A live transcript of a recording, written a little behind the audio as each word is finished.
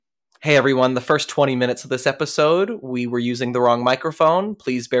Hey everyone, the first 20 minutes of this episode, we were using the wrong microphone.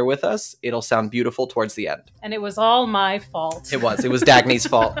 Please bear with us. It'll sound beautiful towards the end. And it was all my fault. It was Dagny's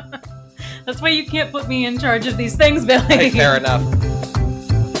fault. That's why you can't put me in charge of these things, Billy. Hey, fair enough.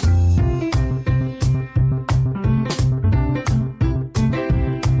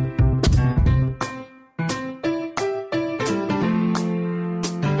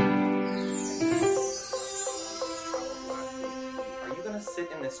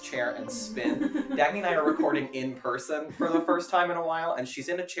 Chair and spin. Dagny and I are recording in person for the first time in a while, and she's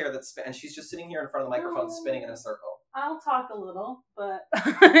in a chair that's and she's just sitting here in front of the microphone spinning in a circle. I'll talk a little, but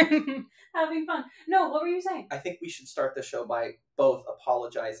I'm having fun. No, what were you saying? I think we should start the show by both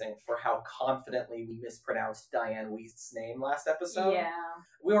apologizing for how confidently we mispronounced Diane Weist's name last episode. Yeah.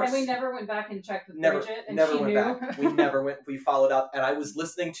 We never went back and checked with Bridget, and never she went knew. back. We never went. We followed up, and I was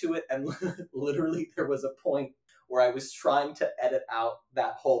listening to it, and literally there was a point where I was trying to edit out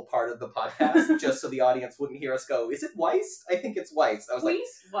that whole part of the podcast just so the audience wouldn't hear us go, "Is it Weist? I think it's Weist." I was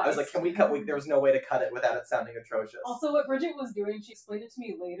like, "Can we cut?" There was no way to cut it without it sounding atrocious. Also, what Bridget was doing, she explained it to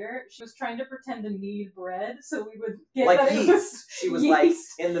me later. She was trying to pretend to knead bread so we would get like that yeast. She was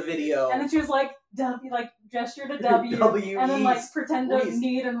yeast. Like in the video, and then she was like W, like gesture to W, W and then yeast, pretend to Weist.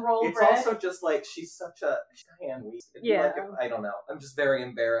 Knead and roll it's bread. It's also just she's such a Diane Weist. Yeah. I don't know. I'm just very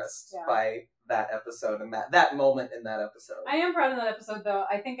embarrassed by that episode and that moment in that episode. I am proud of that episode, though.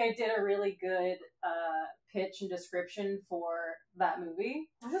 I think I did a really good pitch and description for that movie.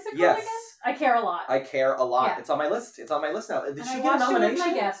 What was it called again? I Care a Lot. I Care a Lot. Yeah. It's on my list. It's on my list now. Did she I get a nomination? watched it with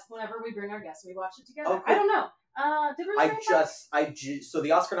my guest. Whenever we bring our guests, we watch it together. Okay. I don't know. So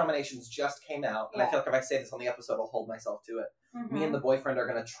the Oscar nominations just came out, and I feel like if I say this on the episode, I'll hold myself to it. Mm-hmm. Me and the boyfriend are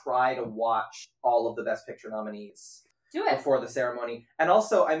going to try to watch all of the Best Picture nominees. Do it. Before the ceremony. And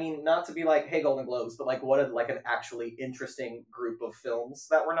also, I mean, not to be like, hey, Golden Globes, but what an actually interesting group of films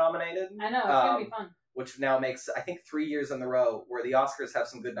that were nominated. I know, it's going to be fun. Which now makes, I think, 3 years in a row where the Oscars have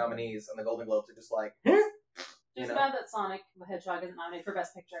some good nominees and the Golden Globes are just like, Just bad that Sonic the Hedgehog isn't nominated for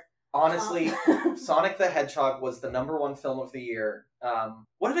Best Picture. Honestly, Sonic the Hedgehog was the #1 film of the year.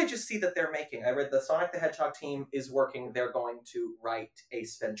 What did I just see that they're making? I read the Sonic the Hedgehog team is working. They're going to write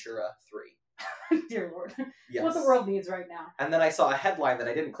Ace Ventura 3. Dear Lord. Yes. What the world needs right now. And then I saw a headline that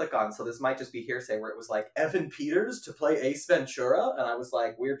I didn't click on, so this might just be hearsay, where it was like, Evan Peters to play Ace Ventura? And I was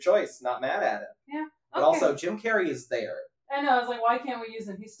like, weird choice, not mad at it. Yeah. Okay. But also, Jim Carrey is there. I know, I was like, why can't we use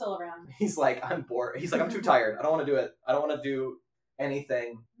him? He's still around. He's like, I'm bored. He's like, I'm too tired. I don't want to do it. I don't want to do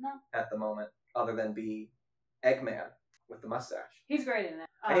anything at the moment other than be Eggman with the mustache. He's great in it.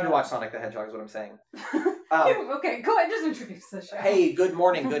 I need to watch Sonic the Hedgehog is what I'm saying. Okay, go ahead, just introduce the show. Hey, good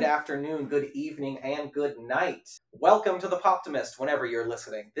morning, good afternoon, good evening, and good night. Welcome to The Poptimist, whenever you're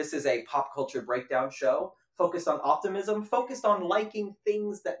listening. This is a pop culture breakdown show focused on optimism, focused on liking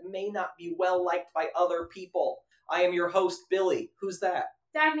things that may not be well liked by other people. I am your host, Billy. Who's that?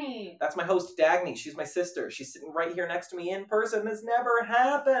 Dagny. That's my host, Dagny. She's my sister. She's sitting right here next to me in person. This never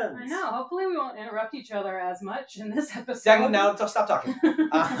happens. I know. Hopefully we won't interrupt each other as much in this episode. Dagny, now stop talking.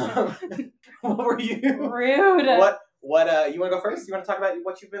 What were you? Rude. What, you want to go first? You want to talk about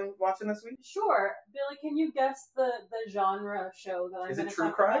what you've been watching this week? Sure. Billy, can you guess the genre of show that I'm going to talk about? Is it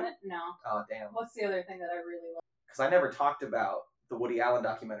true crime? No. Oh, damn. What's the other thing that I really love? Because I never talked about the Woody Allen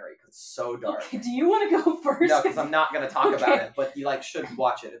documentary because it's so dark. Okay, do you want to go first? No, because I'm not going to talk about it, but you should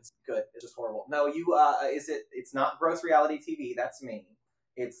watch it. It's good. It's just horrible. No, it's not gross reality TV. That's me.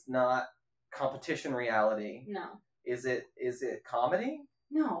 It's not competition reality. No. Is it comedy?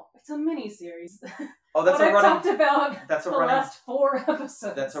 No, it's a mini-series. Oh, that's I've talked about last 4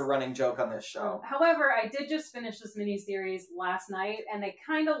 episodes. That's a running joke on this show. However, I did just finish this miniseries last night, and they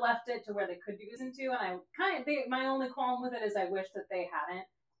kind of left it to where they could do season 2, and my only qualm with it is I wish that they hadn't.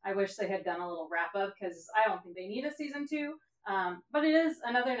 I wish they had done a little wrap-up, because I don't think they need a season 2. But it is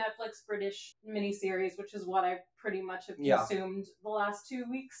another Netflix British miniseries, which is what I pretty much have consumed the last 2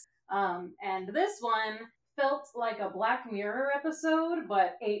 weeks. And this one felt like a Black Mirror episode,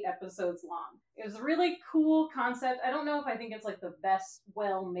 but 8 episodes long. It was a really cool concept. I don't know if I think it's the best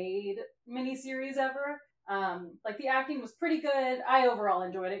well-made miniseries ever. The acting was pretty good. I overall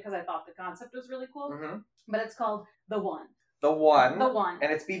enjoyed it because I thought the concept was really cool. Mm-hmm. But it's called The One. The One? The One.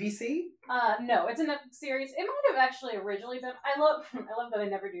 And it's BBC? No, it's a Netflix series. It might have actually originally been... I love that I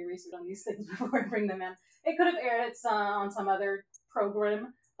never do research on these things before I bring them in. It could have aired on some other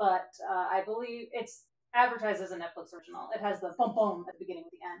program, but I believe it's advertised as a Netflix original. It has the bum bum at the beginning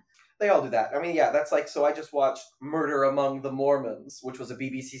and the end. They all do that. I mean, yeah, that's so I just watched Murder Among the Mormons, which was a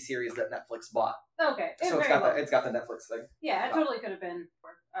BBC series that Netflix bought. Okay. So it's got the Netflix thing. Yeah, it totally could have been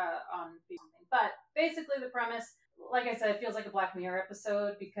on something. But basically the premise, like I said, it feels like a Black Mirror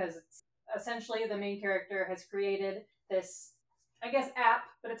episode because it's essentially the main character has created this, I guess, app,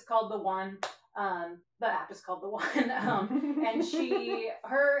 but it's called The One. The app is called The One. And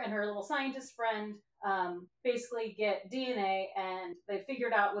her and her little scientist friend basically get DNA, and they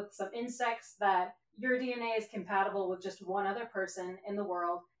figured out with some insects that your DNA is compatible with just one other person in the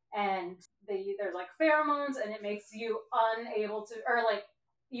world, and there's like pheromones, and it makes you unable to, or like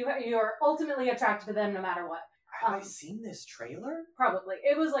you're ultimately attracted to them no matter what. Have I seen this trailer? Probably.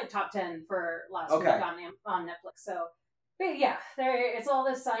 It was like top 10 for last week on Netflix. So, but yeah, it's all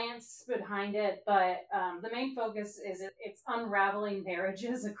this science behind it, but the main focus is it's unraveling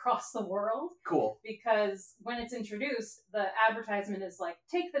marriages across the world. Cool. Because when it's introduced, the advertisement is like,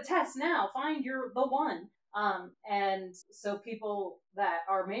 take the test now, find the one. And so people that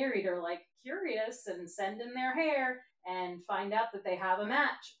are married are like curious and send in their hair and find out that they have a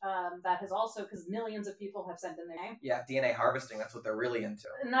match. That has also, because millions of people have sent in their name. Yeah, DNA harvesting, that's what they're really into.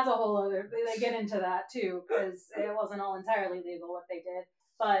 And that's a whole other, they get into that too, because it wasn't all entirely legal what they did.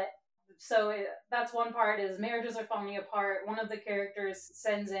 But, that's one part, is marriages are falling apart. One of the characters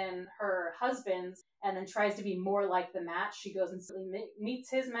sends in her husband's and then tries to be more like the match. She goes and meets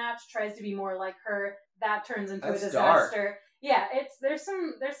his match, tries to be more like her. That turns into a disaster. Dark. Yeah, there's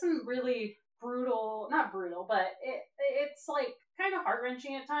some really brutal, not brutal, but it's like kind of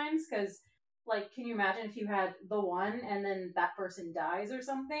heart-wrenching at times, because like, can you imagine if you had the one and then that person dies or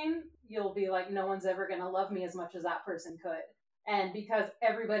something? You'll be like, no one's ever gonna love me as much as that person could. And because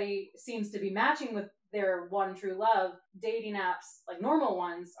everybody seems to be matching with their one true love, dating apps, like normal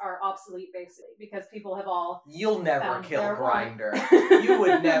ones, are obsolete basically, because people have all... You'll never kill Grindr. You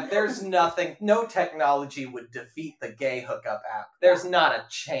would never... There's nothing... No technology would defeat the gay hookup app. There's not a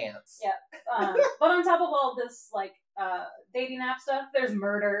chance. Yeah. But on top of all this, like, dating app stuff, there's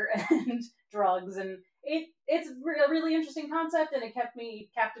murder and drugs, and it's a really interesting concept, and it kept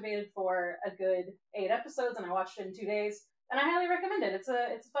me captivated for a good 8 episodes, and I watched it in 2 days. And I highly recommend it. It's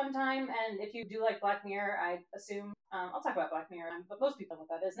a fun time, and if you do like Black Mirror, I assume I'll talk about Black Mirror, but most people know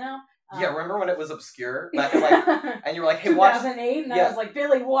what that is now. Yeah, remember when it was obscure back in and you were like, "Hey, watch 2008," and I was like,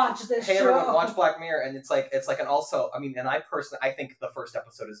 "Billy, watch this show." Hey, everyone, watch Black Mirror, and it's like, and also, I mean, and I think the first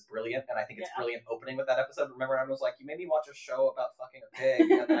episode is brilliant, and I think it's brilliant opening with that episode. Remember, I was like, "You made me watch a show about fucking a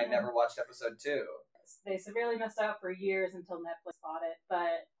pig," and then I never watched episode 2. They severely missed out for years until Netflix bought it,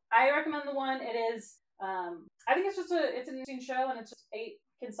 but I recommend The One. It is. I think it's an interesting show, and it's just 8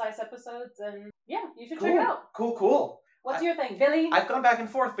 concise episodes, and yeah, you should check it out. Cool. What's your thing, Billy? I've gone back and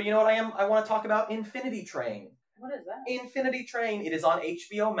forth, but you know what I want to talk about Infinity Train. What is that? Infinity Train. It is on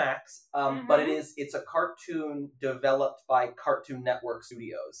HBO Max, but it's a cartoon developed by Cartoon Network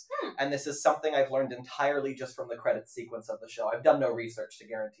Studios, and this is something I've learned entirely just from the credits sequence of the show. I've done no research to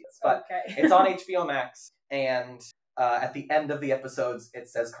guarantee this, but it's on HBO Max, and at the end of the episodes, it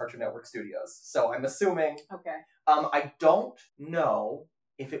says Cartoon Network Studios. So I'm assuming. Okay. I don't know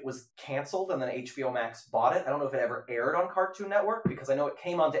if it was canceled and then HBO Max bought it. I don't know if it ever aired on Cartoon Network, because I know it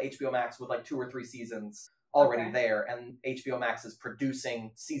came onto HBO Max with like 2 or 3 seasons already there, and HBO Max is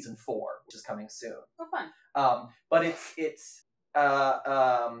producing season 4, which is coming soon. Oh, fun. But it's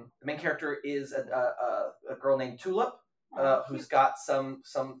the main character is a girl named Tulip. Who's got some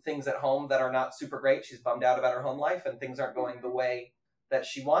things at home that are not super great. She's bummed out about her home life, and things aren't going the way that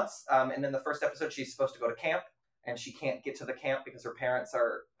she wants. And in the first episode, she's supposed to go to camp, and she can't get to the camp because her parents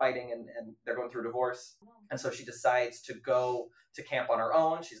are fighting and they're going through a divorce. And so she decides to go to camp on her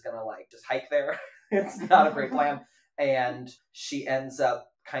own. She's going to like just hike there. It's not a great plan. And she ends up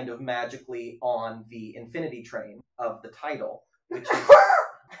kind of magically on the Infinity Train of the title, which is...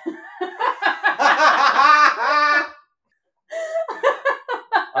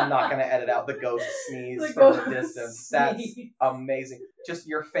 I'm not going to edit out the ghost sneeze from the distance. That's amazing. Just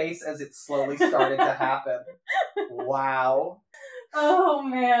your face as it slowly started to happen. Wow. Oh,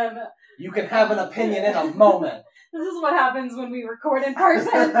 man. You can have an opinion in a moment. This is what happens when we record in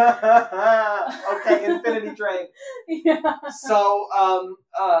person. Okay, Infinity Train. Yeah. So,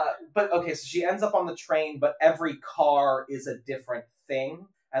 so she ends up on the train, but every car is a different thing.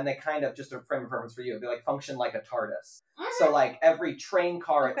 And they kind of, just a frame of reference for you, they like function like a TARDIS. So like every train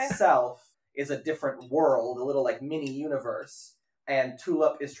car itself is a different world, a little like mini universe. And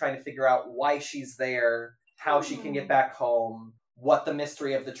Tulip is trying to figure out why she's there, how she can get back home, what the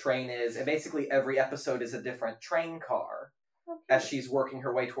mystery of the train is. And basically every episode is a different train car as she's working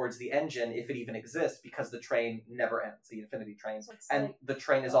her way towards the engine, if it even exists, because the train never ends, the Infinity Train. And the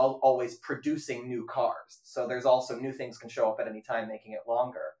train is always producing new cars. So there's also new things can show up at any time, making it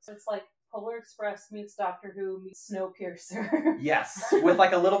longer. So it's like Polar Express meets Doctor Who meets Snowpiercer. Yes, with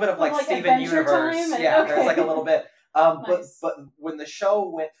like a little bit of like Steven Universe. There's like a little bit. Nice. But when the show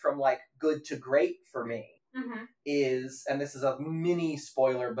went from like good to great for me is, and this is a mini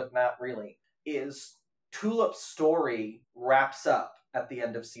spoiler, but not really, is Tulip's story wraps up at the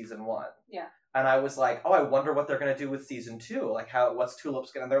end of season 1. Yeah. And I was like, oh, I wonder what they're going to do with season 2. Like, what's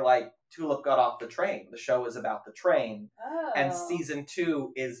Tulip's going to... They're like, Tulip got off the train. The show is about the train. Oh. And season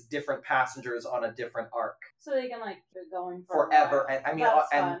 2 is different passengers on a different arc. So they can, like, keep it going forever. And I mean,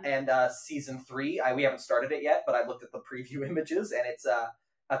 That's and season 3, we haven't started it yet, but I looked at the preview images, and it's a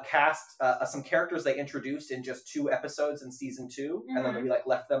cast, some characters they introduced in just 2 episodes in season 2, and then we, like,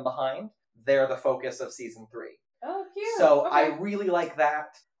 left them behind. They're the focus of season 3. Oh, cute. So okay. I really like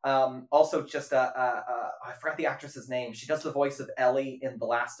that. Also, just I forgot the actress's name. She does the voice of Ellie in The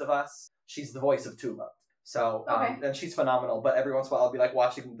Last of Us. She's the voice of Tulip. So, and she's phenomenal. But every once in a while, I'll be like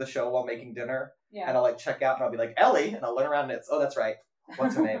watching the show while making dinner, and I'll like check out, and I'll be like Ellie, and I'll learn around, and it's that's right.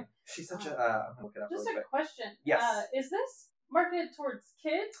 What's her name? She's such a. I'm gonna look it up. Just really a quick. question. Yes. Is this marketed towards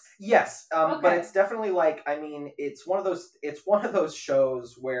kids? Yes. But it's definitely like, I mean, it's one of those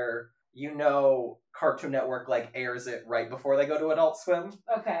shows where, you know, Cartoon Network like airs it right before they go to Adult Swim.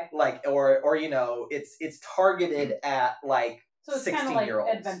 Okay. Like, or you know, it's targeted at like so it's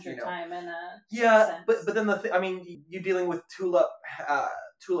 16-year-olds. Kind of like Adventure Time in a sense. But then I mean, you're dealing with Tulip.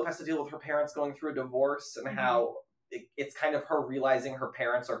 Tulip has to deal with her parents going through a divorce, and how it's kind of her realizing her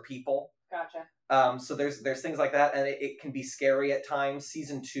parents are people. Gotcha. So there's things like that, and it can be scary at times.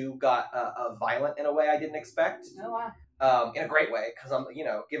 Season 2 got violent in a way I didn't expect. Oh wow. In a great way, because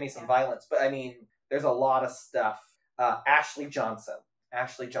give me some violence. But I mean, there's a lot of stuff. Ashley Johnson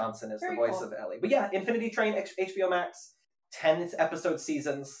is the voice of Ellie. But yeah, Infinity Train, HBO Max, 10 episode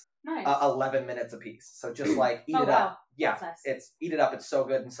seasons, nice. 11 minutes apiece. So just like eat it up. Yeah, nice. Eat it up. It's so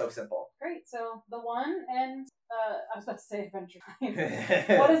good and so simple. Great. So the one and I was about to say Adventure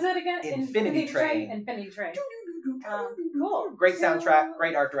Train. What is it again? Infinity Train. Infinity Train. Cool. Great soundtrack.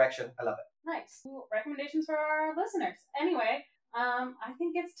 Great art direction. I love it. Nice. Cool. Recommendations for our listeners. Anyway, I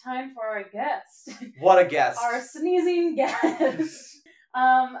think it's time for our guest. What a guest. Our sneezing guest.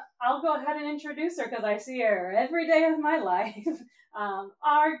 I'll go ahead and introduce her because I see her every day of my life.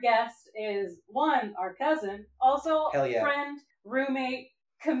 Our guest is our cousin, also friend, roommate,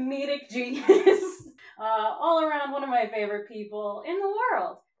 comedic genius, all around one of my favorite people in the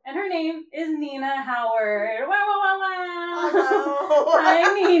world. And her name is Nina Howard. Wow, wow, wow, wow. Hello.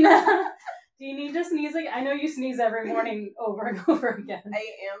 Hi, Nina. Do you need to sneeze? I know you sneeze every morning over and over again. I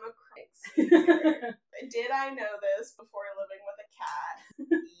am a chronic sneezer. Did I know this before living with a cat?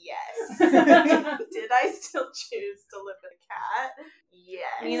 Yes. Did I still choose to live with a cat?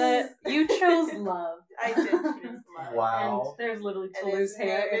 Yes. Nina, you chose love. I did choose love. Wow. And there's literally Toulouse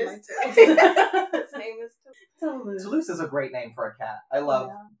hair. His name is Toulouse. Toulouse is a great name for a cat. I love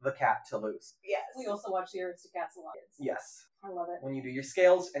the cat Toulouse. Yes. We also watch the Aristocats a lot. Yes. I love it. When you do your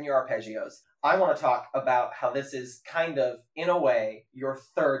scales and your arpeggios. I want to talk about how this is kind of, in a way, your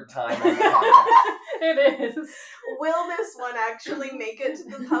third time on the podcast. It is. Will this one actually make it to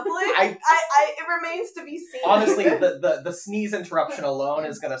the public? It remains to be seen. Honestly, the sneeze interruption alone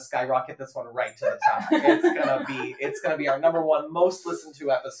is going to skyrocket this one right to the top. It's gonna be our number 1 most listened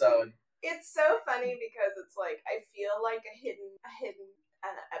to episode. It's so funny because it's like I feel like a hidden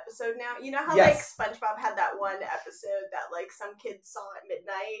episode now. You know how like SpongeBob had that one episode that like some kids saw at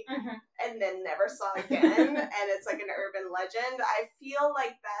midnight and then never saw again, and it's like an urban legend. I feel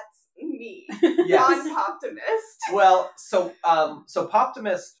like that's me on Poptimist. Well, so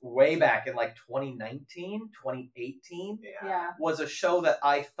Poptimist way back in like 2019, 2018 was a show that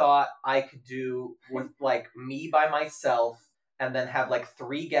I thought I could do with like me by myself. And then have like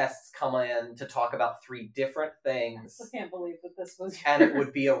 3 guests come in to talk about 3 different things. I can't believe that this was. And it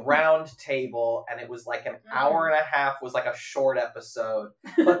would be a round table, and it was like an hour and a half. Was like a short episode.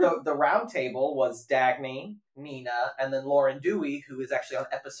 But the round table was Dagny, Nina, and then Lauren Dewey, who is actually on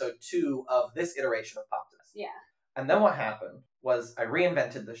episode 2 of this iteration of Poptimist. Yeah. And then what happened was I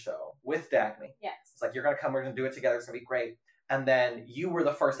reinvented the show with Dagny. Yes. It's like, you're gonna come, we're gonna do it together. It's gonna be great. And then you were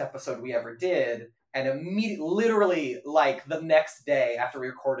the first episode we ever did. And immediately, literally, like, the next day after we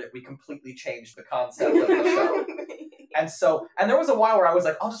recorded it, we completely changed the concept of the show. And there was a while where I was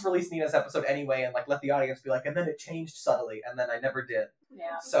like, I'll just release Nina's episode anyway and, like, let the audience be like, and then it changed subtly, and then I never did.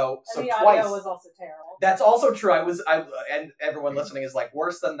 Yeah. So the twice. Audio was also terrible. That's also true. And everyone listening is like,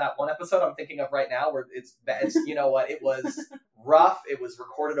 worse than that one episode I'm thinking of right now where it's you know what, it was rough, it was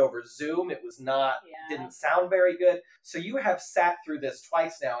recorded over Zoom, it was not, didn't sound very good. So you have sat through this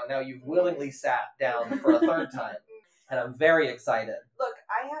twice now, and now you've willingly sat down for a third time. And I'm very excited. Look,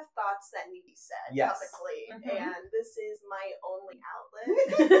 I have thoughts that need to be said publicly, and this is my only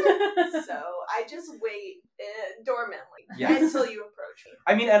outlet. So I just wait dormantly until you approach me.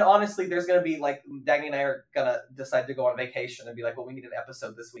 I mean, and honestly, there's going to be, like, Dagny and I are going to decide to go on vacation and be like, well, we need an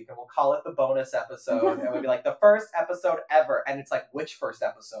episode this week, and we'll call it the bonus episode, and we'll be like, the first episode ever, and it's like, which first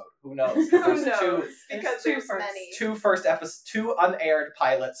episode? Who knows? Who knows? Because there's many. Two unaired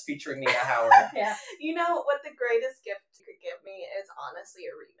pilots featuring Nina Howard. Yeah. You know what the greatest gift you could give me is honestly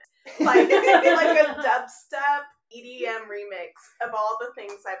a remix. Like a dubstep EDM remix of all the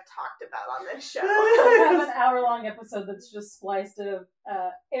things I've talked about on this show. I have an hour-long episode that's just spliced of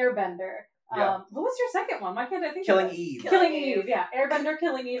Airbender. Yeah. What was your second one? Why can't I think Killing of it? Eve. Killing Eve, yeah. Airbender,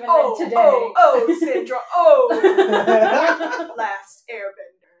 Killing Eve, and then today. Sandra, Last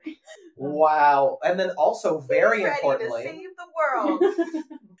Airbender. Wow. And then also, very importantly... to save the world.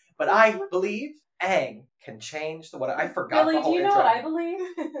 But I believe Aang can change the... I forgot Billy, the whole do you intro. know what I believe?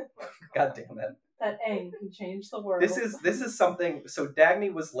 God damn it. That Aang can change the world. This is something... So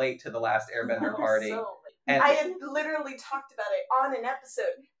Dagny was late to the last Airbender party. So and I had literally talked about it on an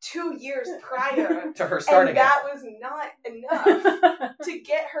episode 2 years prior. to her starting and that was not enough to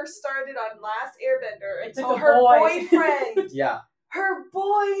get her started on Last Airbender until her boyfriend... Yeah. Her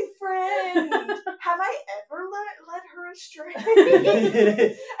boyfriend! Have I ever led her astray?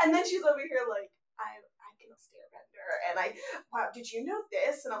 And then she's over here like, I can stare at her, and wow, did you know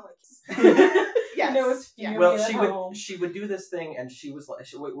this? And I'm like, yes. Well, she would do this thing, and she was like,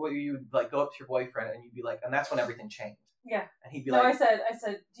 you would like go up to your boyfriend, and you'd be like, and that's when everything changed. Yeah. And he'd be I said,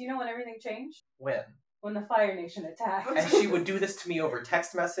 do you know when everything changed? When the Fire Nation attacked. And she would do this to me over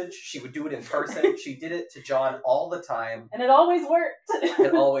text message. She would do it in person. She did it to John all the time. And it always worked.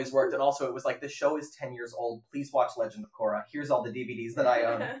 It always worked. And also, it was like, the show is 10 years old. Please watch Legend of Korra. Here's all the DVDs that I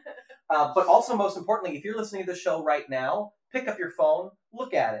own. But also, most importantly, if you're listening to the show right now, pick up your phone,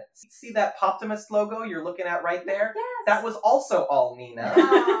 look at it. See that Poptimist logo you're looking at right there? Yes. That was also all Nina.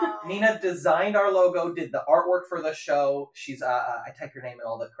 Oh. Nina designed our logo, did the artwork for the show. She's, I type your name in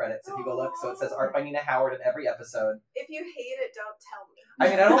all the credits if you go look. So it says Art by Nina Howard in every episode. If you hate it, don't tell me. I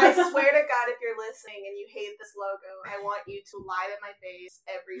mean, I swear to God, if you're listening and you hate this logo, I want you to lie to my face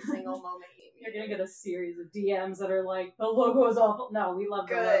every single moment. You're going to get a series of DMs that are like, the logo is awful. No, we love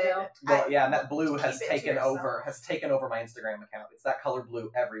the logo. Well, yeah, and that blue has taken over my Instagram account. It's that color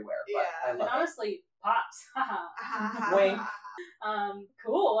blue everywhere. But I love honestly, pops. Wink.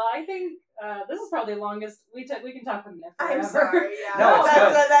 Cool. Well, I think this is probably the longest we can talk with Nina forever. I'm sorry. Yeah, no,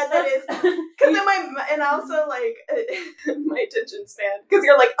 that is because and also like my attention span, because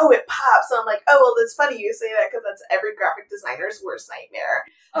you're like, oh, it pops, and I'm like, oh, well, it's funny you say that because that's every graphic designer's worst nightmare.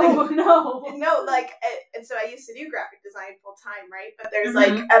 Like, no, like, and so I used to do graphic design full time, right? But there's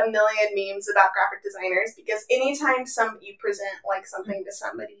like a million memes about graphic designers, because anytime you present like something to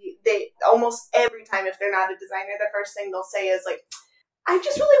somebody, they almost every time, if they're not a designer, the first thing they'll say is like, I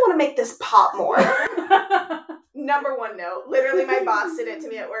just really want to make this pop more. Number one note. Literally, my boss did it to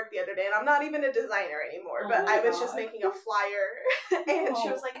me at work the other day, and I'm not even a designer anymore, but I was just making a flyer, and she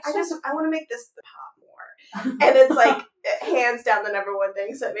was like, I want to make this pop more. And it's like, hands down the number one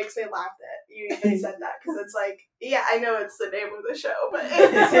thing, so it makes me laugh that you even said that, because it's like, yeah, I know it's the name of the show, but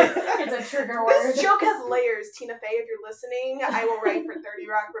it's a trigger word. This joke has layers. Tina Fey, if you're listening, I will write for 30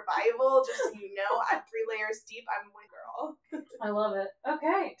 Rock Revival, just so you know, I'm 3 layers deep, I'm one girl. I love it.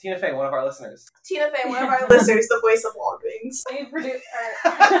 Okay. Tina Fey, one of our listeners. Tina Fey, one of our listeners, the voice of Walgreens. I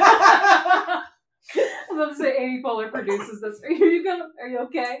was about to say Amy Poehler produces this. Are you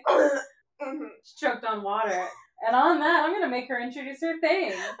okay? Mm-hmm. She choked on water. And on that, I'm going to make her introduce her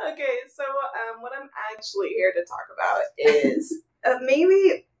thing. Okay, so what I'm actually here to talk about is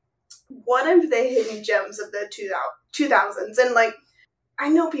maybe one of the hidden gems of the 2000s. And, like, I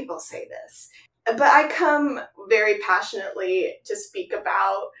know people say this, but I come very passionately to speak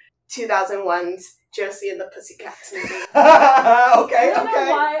about 2001's Josie and the Pussycats movie. Okay. I don't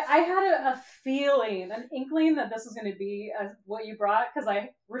know why. I had a feeling, an inkling that this was going to be what you brought, because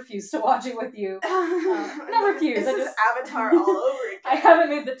I refused to watch it with you. Not refused. This is Avatar all over again. I haven't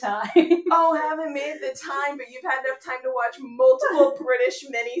made the time. Haven't made the time, but you've had enough time to watch multiple British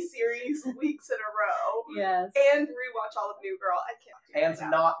miniseries weeks in a row. Yes. And rewatch all of New Girl. I can't.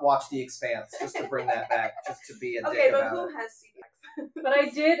 And not watch The Expanse, just to bring that back, just to be a dick about it. Okay, but who has CBS? But I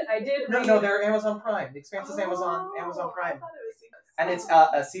did. No, they're Amazon Prime. The Expanse is Amazon Prime. I thought it was CBS. And it's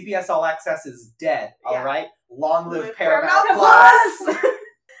CBS All Access is dead. Yeah. All right, long live Paramount Plus.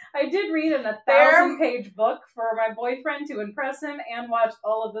 I did read in a 1,000-page book for my boyfriend to impress him, and watch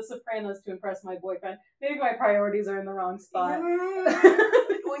all of The Sopranos to impress my boyfriend. Maybe my priorities are in the wrong spot.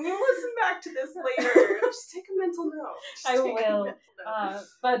 When when you listen back to this later, just take a mental note. I will.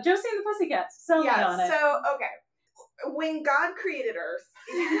 But Josie and the Pussycats, sell me on it. So, okay. When God created Earth,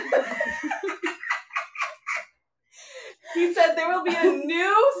 he said there will be a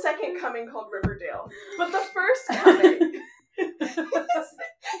new second coming called Riverdale. But the first coming is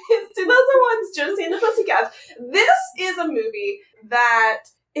 2001's Josie and the Pussycats. This is a movie that,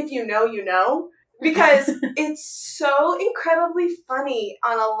 if you know, you know. Because it's so incredibly funny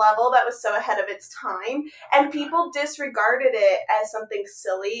on a level that was so ahead of its time. And people disregarded it as something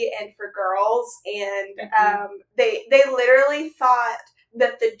silly and for girls. And they literally thought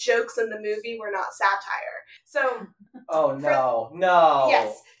that the jokes in the movie were not satire. So... Oh, no.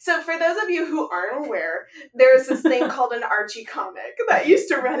 Yes. So for those of you who aren't aware, there's this thing called an Archie comic that used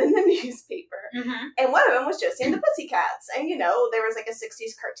to run in the newspaper. Mm-hmm. And one of them was Josie and the Pussycats. And, you know, there was like a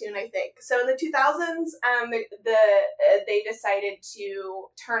 60s cartoon, I think. So in the 2000s, they decided to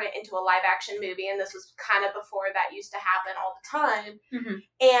turn it into a live action movie. And this was kind of before that used to happen all the time. Mm-hmm.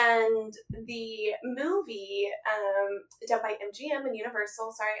 And the movie, done by MGM and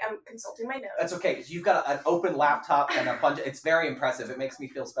Universal, sorry, I'm consulting my notes. That's okay, because you've got an open laptop and a bunch of, it's very impressive. It makes me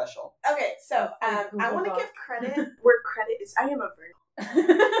feel special. Okay, so I want to give credit where credit is. I am a virgin.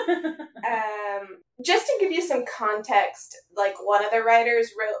 Just to give you some context, like one of the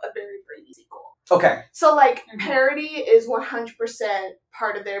writers wrote a very Brady sequel. Okay. So like parody is 100%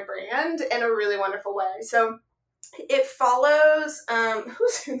 part of their brand in a really wonderful way. So it follows,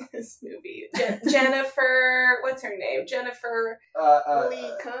 who's in this movie? Jennifer, what's her name? Jennifer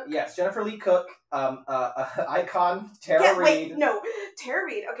Lee Cook? Yes, Jennifer Lee Cook, icon, Tara Reid. Tara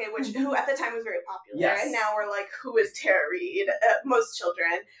Reid, okay, who at the time was very popular. Yes. And now we're like, who is Tara Reid? Most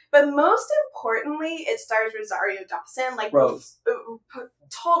children. But most importantly, it stars Rosario Dawson, like, Rose.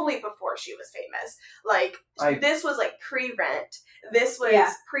 Totally before she was famous. Like, this was like pre-Rent. This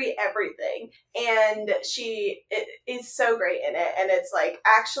was pre-everything. And she is so great in it. And it's like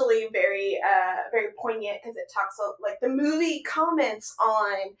actually very, very poignant because it talks like the movie comments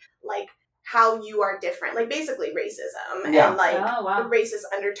on like how you are different, like basically racism and like the racist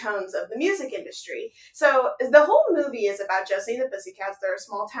undertones of the music industry. So the whole movie is about Josie and the Pussycats. They're a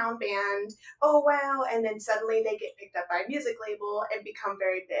small town band. Oh, wow. And then suddenly they get picked up by a music label and become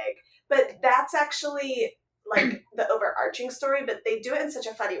very big. But that's actually like the overarching story, but they do it in such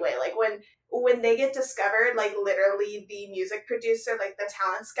a funny way. Like when they get discovered, like literally the music producer, like the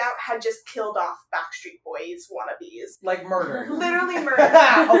talent scout, had just killed off Backstreet Boys wannabes. Like murder. Literally murder.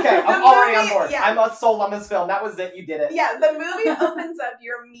 Okay, I'm already on board. Yeah. I'm sold on this film. That was it. You did it. Yeah, the movie opens up,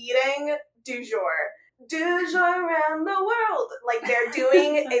 you're meeting du jour around the world. Like they're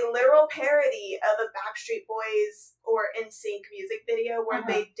doing a literal parody of a Backstreet Boys or NSYNC music video where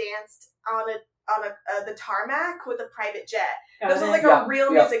they danced on the tarmac with a private jet. This was like a real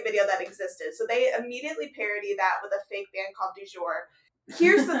music video that existed. So they immediately parody that with a fake band called Du Jour.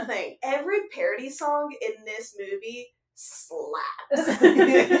 Here's the thing. Every parody song in this movie slaps.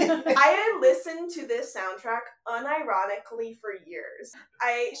 I listened to this soundtrack unironically for years.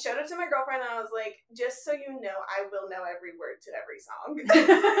 I showed it to my girlfriend and I was like, just so you know, I will know every word to every song.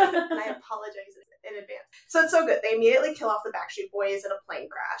 And I apologize in advance. So it's so good. They immediately kill off the Backstreet Boys in a plane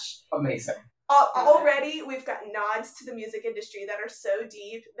crash. Amazing. Already, we've got nods to the music industry that are so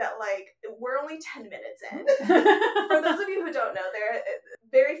deep that, like, we're only 10 minutes in. For those of you who don't know, there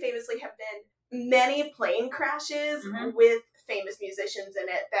very famously have been many plane crashes with famous musicians in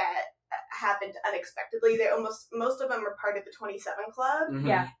it that happened unexpectedly. Most of them are part of the 27 Club. Mm-hmm.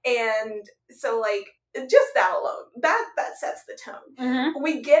 Yeah. And so, like, just that alone, that sets the tone. Mm-hmm.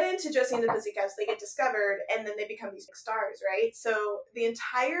 We get into Josie and the Pussycats, they get discovered, and then they become these big stars, right? So the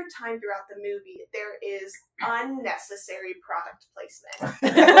entire time throughout the movie, there is unnecessary product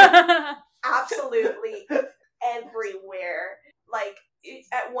placement. Absolutely everywhere. Like,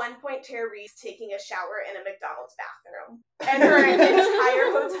 at one point, Tara Reid's taking a shower in a McDonald's bathroom. And her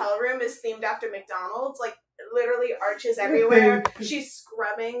entire hotel room is themed after McDonald's. Like, literally arches everywhere. She's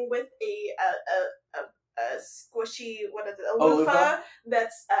scrubbing with a squishy, what is it, a loofah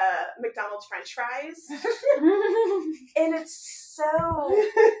that's McDonald's French fries. And it's so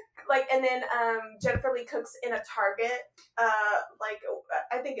like, and then Jennifer Lee Cook's in a Target, like,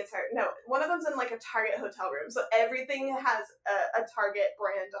 I think it's her. No, one of them's in like a Target hotel room, so everything has a Target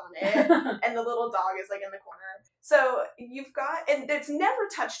brand on it, and the little dog is like in the corner. So you've got, and it's never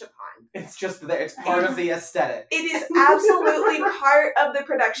touched upon. It's just there. It's part of the aesthetic. It is absolutely part of the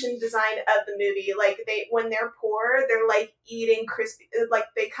production design of the movie. Like when they're poor, they're like eating crispy. Like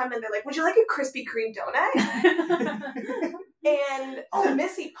they come in, they're like, "Would you like a Krispy Kreme donut?" And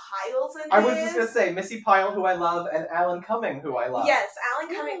Missy Pyle's in this. I was just gonna say Missy Pyle, who I love, and Alan Cumming, who I love. Yes,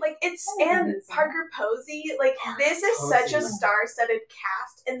 Alan Cumming. Like and Parker Posey. Like this is such a star-studded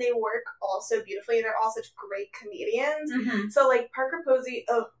cast, and they work all so beautifully, and they're all such great comedians. Mm-hmm. So like Parker Posey,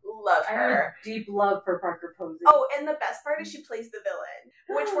 love her. I have deep love for Parker Posey. Oh, and the best part is she plays the villain,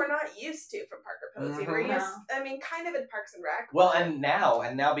 which we're not used to from Parker Posey. Mm-hmm. We're used, I mean, kind of in Parks and Rec. Well, and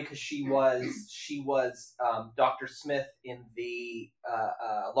now because she was Dr. Smith in the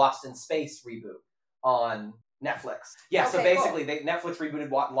Lost in Space reboot on Netflix. Yeah, okay, so basically Netflix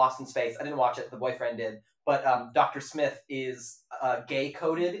rebooted Lost in Space. I didn't watch it. The boyfriend did. But Dr. Smith is gay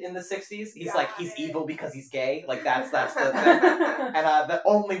coded in the 60s. He's evil because he's gay. Like that's the thing. And the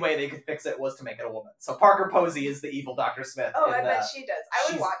only way they could fix it was to make it a woman. So Parker Posey is the evil Dr. Smith. Oh, I bet she does.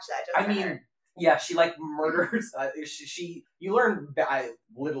 I would watch that. Yeah, she like murders. You learn. I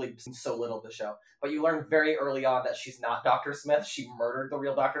literally seen so little of the show, but you learn very early on that she's not Dr. Smith. She murdered the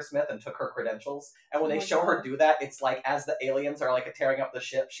real Dr. Smith and took her credentials. And when they show her do that, it's like as the aliens are like tearing up the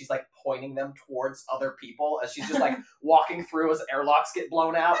ship, she's like pointing them towards other people as she's just like walking through as airlocks get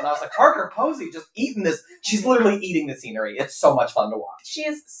blown out. And I was like, Parker Posey just eating this. She's literally eating the scenery. It's so much fun to watch. She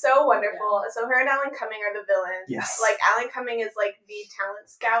is so wonderful. So her and Alan Cumming are the villains. Yes. Like Alan Cumming is like the talent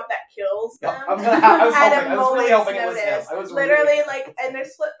scout that kills them. I was really hoping it was him. I was literally like, and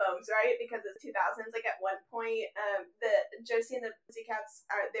there's flip phones, right? Because it's 2000s. Like at one point, the Josie and the Pussycats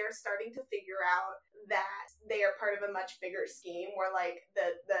they're starting to figure out that they are part of a much bigger scheme where like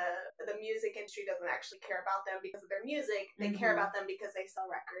the music industry doesn't actually care about them because of their music. They care about them because they sell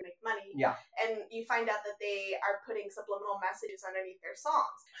records and make money. Yeah. And you find out that they are putting subliminal messages underneath their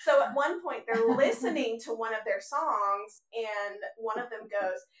songs. So at one point they're listening to one of their songs and one of them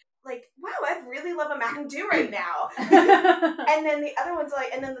goes like, wow, I really love a Mountain Dew right now. And then the other one's like,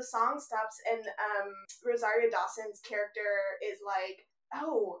 and then the song stops and Rosario Dawson's character is like,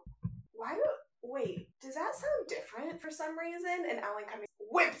 oh, wait, does that sound different for some reason? And Alan Cumming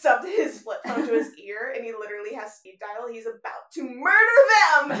whips up his flip phone to his ear and he literally has speed dial. He's about to murder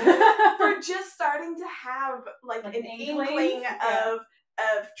them for just starting to have like an inkling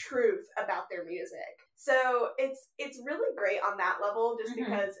of truth about their music. So it's really great on that level just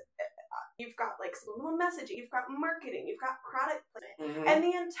because you've got like subliminal messaging, you've got marketing, you've got product placement, and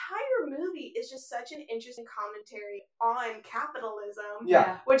the entire movie is just such an interesting commentary on capitalism,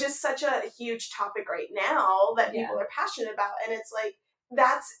 which is such a huge topic right now that people are passionate about, and it's like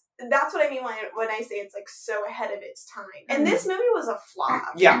that's what I mean when I say it's like so ahead of its time. And this movie was a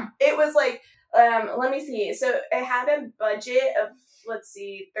flop. Yeah, it was like let me see. So it had a budget of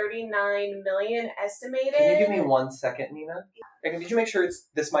 39 million estimated. Can you give me 1 second, Nina? Did you make sure it's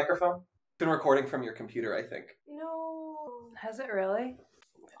this microphone? Been recording from your computer, I think. No. Has it really?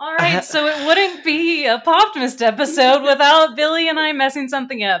 All right, so it wouldn't be a Poptimist episode without Billy and I messing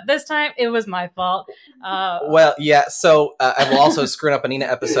something up. This time, it was my fault. Well, yeah, so I will also screw up a Nina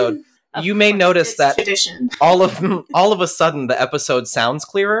episode. You may notice that all of a sudden the episode sounds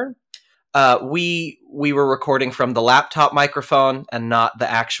clearer. We were recording from the laptop microphone and not the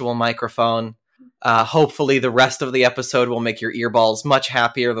actual microphone. Hopefully the rest of the episode will make your earballs much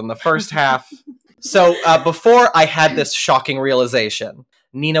happier than the first half. So before I had this shocking realization,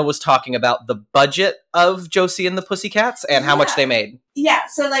 Nina was talking about the budget of Josie and the Pussycats and how much they made. Yeah,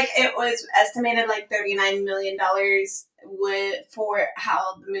 so like it was estimated like $39 million for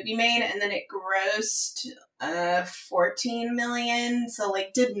how the movie made, and then it grossed 14 million, so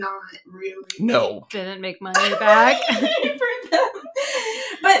like did not really didn't make money back for them.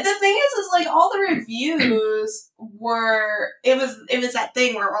 But the thing is like all the reviews were it was that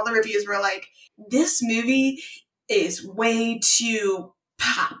thing where all the reviews were like, this movie is way too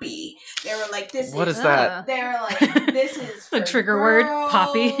poppy. They were like, this what is that? They were like, this is the trigger girls. Word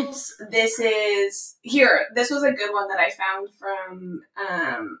poppy. This was a good one that I found from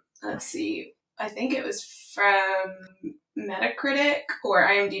let's see, I think it was from Metacritic or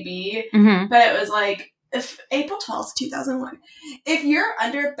IMDb, but it was like, April 12th, 2001. If you're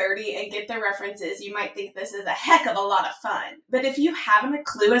under 30 and get the references, you might think this is a heck of a lot of fun. But if you haven't a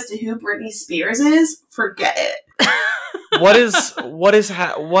clue as to who Britney Spears is, forget it. What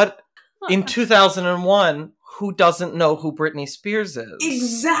in 2001, who doesn't know who Britney Spears is?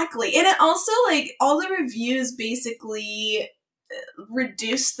 Exactly. And it also, like, all the reviews basically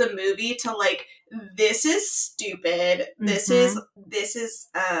reduced the movie to like, this is stupid. This is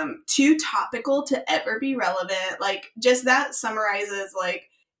too topical to ever be relevant. Like, just that summarizes, like,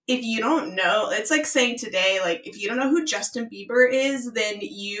 if you don't know, it's like saying today, like, if you don't know who Justin Bieber is, then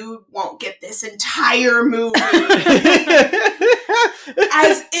you won't get this entire movie.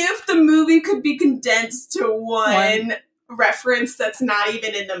 As if the movie could be condensed to one reference that's not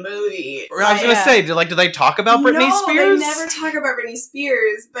even in the movie. I was gonna say, do they talk about Britney Spears? They never talk about Britney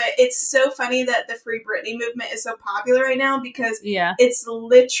Spears, but it's so funny that the Free Britney movement is so popular right now because it's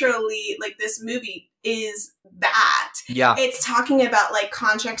literally like this movie is that. Yeah. It's talking about like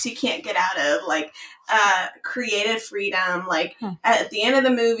contracts you can't get out of, like creative freedom. Like at the end of the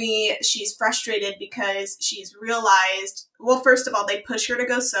movie, she's frustrated because she's realized, well, first of all, they push her to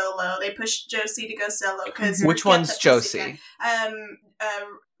go solo. They push Josie to go solo because which one's Josie?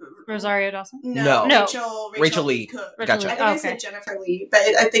 Rosario Dawson? No. Rachel Lee Cook. Gotcha. I think I said Jennifer Lee, but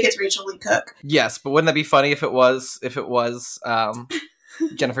I think it's Rachel Lee Cook. Yes, but wouldn't that be funny if it was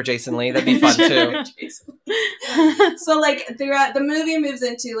Jennifer Jason Leigh? That'd be fun too. So like throughout the movie moves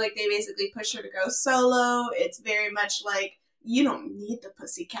into like they basically push her to go solo. It's very much like you don't need the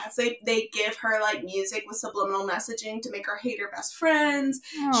Pussycats. They give her like music with subliminal messaging to make her hate her best friends.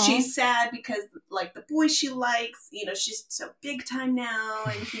 Aww. She's sad because like the boy she likes, you know, she's so big time now,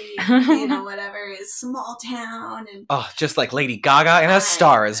 and he, you know, whatever, is small town, and just like Lady Gaga and A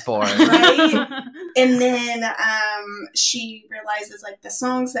Star Is Born, right? And then she realizes like the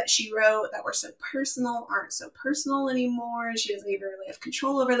songs that she wrote that were so personal aren't so personal anymore. She doesn't even really have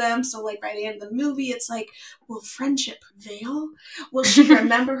control over them. So like by the end of the movie, it's like, will friendship prevail? Will she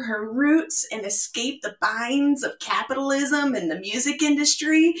remember her roots and escape the binds of capitalism and the music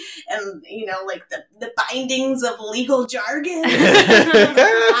industry and, you know, like the bindings of legal jargon?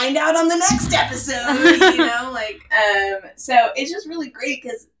 Find out on the next episode, you know, like, so it's just really great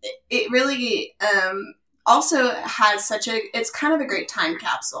because it really, also has it's kind of a great time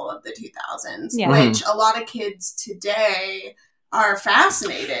capsule of the 2000s, which a lot of kids today are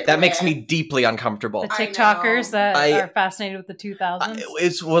fascinated. That makes me deeply uncomfortable. The TikTokers that are fascinated with the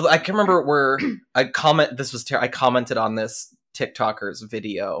 2000s. I can remember where I commented on this TikToker's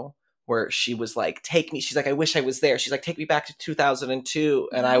video where she was like, she's like, I wish I was there. She's like, take me back to 2002.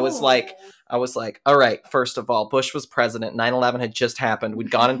 And I was like, all right, first of all, Bush was president. 9/11 had just happened.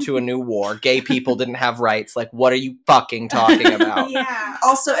 We'd gone into a new war. Gay people didn't have rights. Like, what are you fucking talking about? Yeah.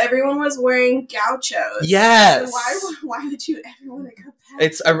 Also, everyone was wearing gauchos. Yes. So why would you ever want to go back?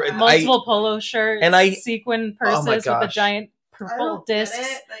 It's multiple polo shirts and sequin purses with a giant purple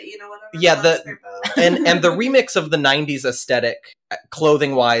discs. But you know, whatever. Yeah, and the remix of the 90s aesthetic,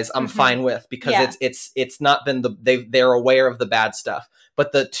 clothing wise, I'm fine with because it's not been they're aware of the bad stuff.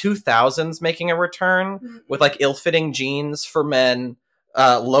 But the 2000s making a return with like ill-fitting jeans for men,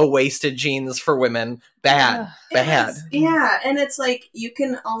 low-waisted jeans for women, bad. Yeah, and it's like you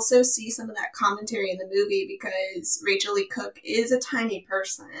can also see some of that commentary in the movie because Rachel Lee Cook is a tiny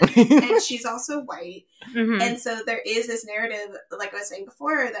person and she's also white. And so there is this narrative, like I was saying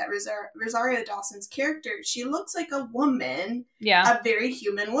before, that Rosario Dawson's character, she looks like a woman, a very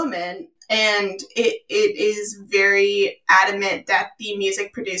human woman. And it is very adamant that the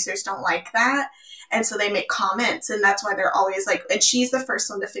music producers don't like that. And so they make comments, and that's why they're always like, and she's the first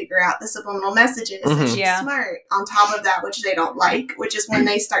one to figure out the subliminal messages, and she's smart on top of that, which they don't like, which is when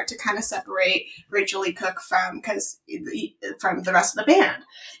they start to kind of separate Rachel Lee Cook from the rest of the band.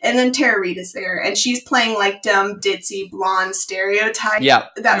 And then Tara Reid is there, and she's playing like dumb, ditzy, blonde stereotype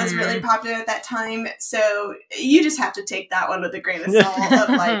that was really popular at that time. So you just have to take that one with a grain of salt of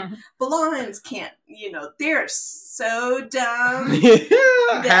like, blondes can't, you know, they're so dumb.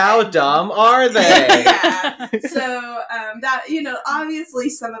 How dumb are they? So that, you know, obviously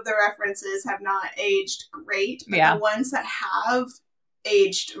some of the references have not aged great, but the ones that have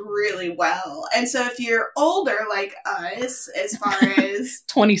aged really well. And so if you're older like us, as far as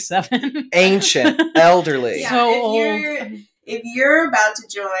 27, ancient, elderly, so old. If you're about to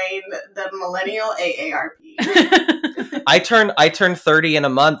join the millennial AARP, I turn 30 in a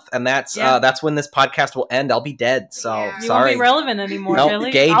month, and that's when this podcast will end. I'll be dead. So you sorry, won't be relevant anymore. Nope,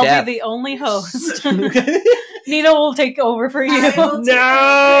 Billy. gay I'll death. be the only host. Nina will take over for you.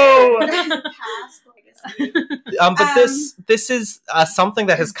 No. But this is something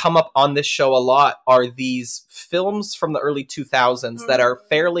that has come up on this show a lot. Are these films from the early 2000s that are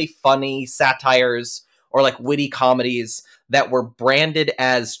fairly funny satires or like witty comedies that were branded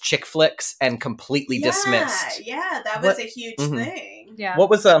as chick flicks and completely dismissed? Yeah, that was a huge thing. Yeah. What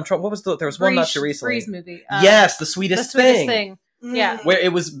was there was one not too recently. Breeze movie. Yes, The Sweetest Thing. Yeah. Where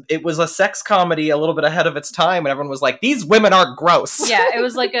it was a sex comedy a little bit ahead of its time, and everyone was like, these women are gross. Yeah, it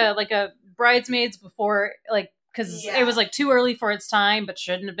was like a Bridesmaids before, like, because it was like too early for its time, but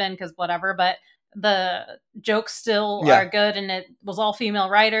shouldn't have been because whatever. But the jokes still are good, and it was all female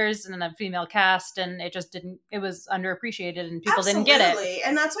writers and a female cast, and it just didn't. It was underappreciated, and people didn't get it.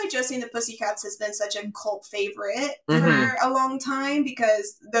 And that's why Josie and the Pussycats has been such a cult favorite for a long time,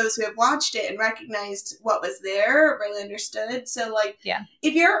 because those who have watched it and recognized what was there really understood. So, like,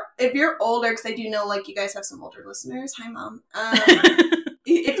 if you're older, because I do know, like, you guys have some older listeners. Hi, Mom.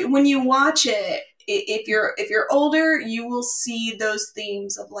 When you watch it, if you're older, you will see those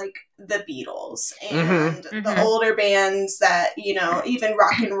themes of, like, the Beatles and the older bands that, you know, even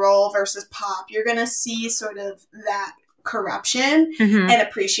rock and roll versus pop. You're gonna see sort of that corruption and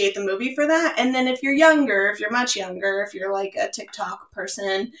appreciate the movie for that. And then if you're younger, if you're much younger, if you're like a TikTok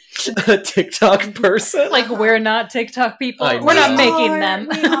person, like, we're not TikTok people. We're not making them.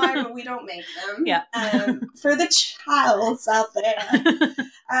 We are, but we don't make them. Yeah. For the childs out there.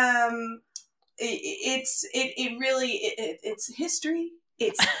 It's history.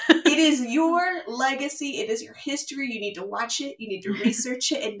 It is your legacy. It is your history. You need to watch it. You need to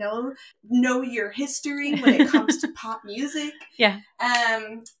research it and know your history when it comes to pop music. Yeah.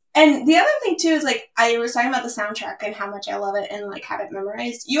 And the other thing too is, like, I was talking about the soundtrack and how much I love it and, like, have it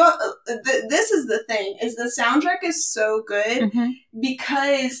memorized. This is the thing, is the soundtrack is so good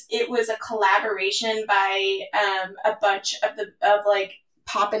because it was a collaboration by a bunch of like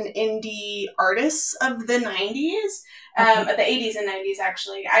pop and indie artists of the 90s, the 80s and 90s,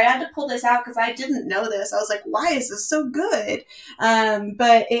 actually. I had to pull this out because I didn't know this. I was like, why is this so good?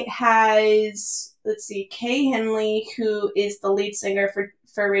 But it has, let's see, Kay Henley, who is the lead singer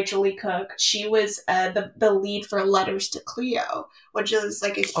for Rachel Lee Cook. She was the lead for Letters to Cleo, which is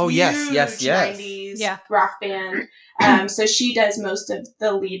like a huge 90s rock band. So she does most of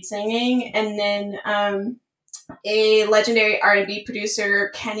the lead singing. And then a legendary R&B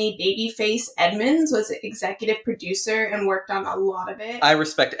producer, Kenny Babyface Edmonds, was an executive producer and worked on a lot of it. I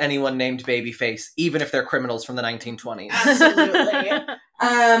respect anyone named Babyface, even if they're criminals from the 1920s. Absolutely.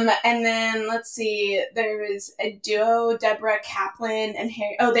 And then, let's see, there was a duo, Deborah Kaplan and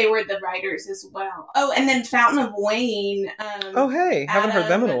Harry. Oh, they were the writers as well. Oh, and then Fountain of Wayne. Haven't heard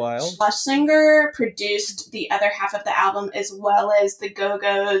them in a while. Schlesinger produced the other half of the album, as well as the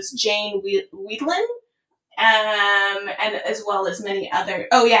Go-Go's Jane Wiedlin. And as well as many other.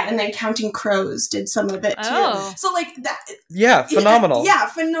 Oh yeah, and then Counting Crows did some of it too. So, like, that. Yeah, phenomenal.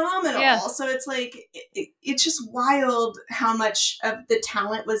 Phenomenal. Yeah. So it's like it's just wild how much of the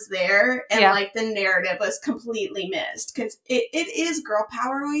talent was there, and like the narrative was completely missed, because it is girl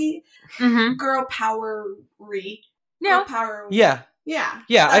powery. Girl powery. Yeah. Girl power. Yeah. Yeah.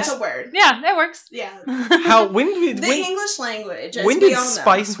 That's a word. Yeah, that works. Yeah. English language. When did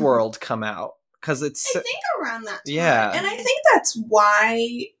Spice World come out? Because I think around that time. Yeah. And I think that's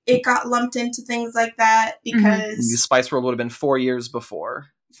why it got lumped into things like that, because Spice World would have been 4 years before.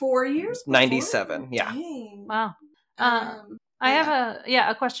 4 years? 97, yeah. Dang. Wow. I have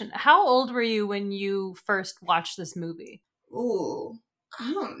a question. How old were you when you first watched this movie? Ooh,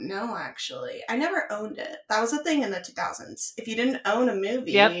 I don't know, actually. I never owned it. That was a thing in the 2000s. If you didn't own a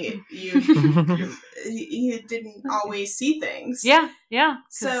movie, you didn't always see things. Yeah.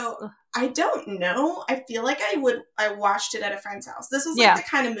 So I don't know. I feel like I watched it at a friend's house. This was like the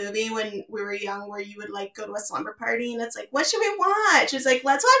kind of movie when we were young where you would, like, go to a slumber party and it's like, what should we watch? It's like,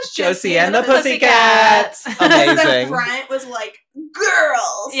 let's watch Josie and the Pussycats. Amazing. The front was like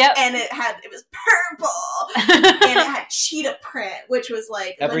girls. Yep. And it was purple. And it had cheetah print, which was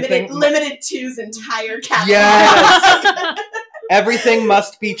like limited to's entire catalog. Yes. Everything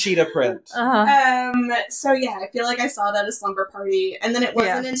must be cheetah print. So yeah, I feel like I saw it at a slumber party, and then it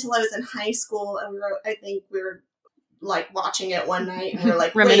wasn't until I was in high school, and we were like watching it one night, and we were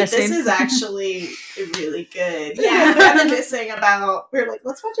like, wait, this is actually really good. Yeah, reminiscing about, we were like,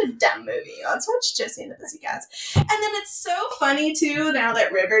 let's watch a dumb movie. Let's watch Josie and the Pussycats. And then it's so funny too, now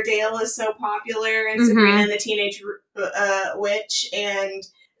that Riverdale is so popular, and Sabrina and the Teenage Witch, and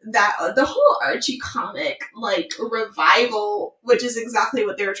that the whole Archie comic, like, revival, which is exactly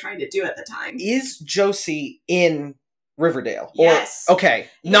what they were trying to do at the time. Is Josie in Riverdale? Yes. Okay.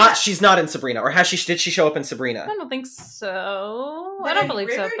 She's not in Sabrina, or did she show up in Sabrina? I don't think so. I don't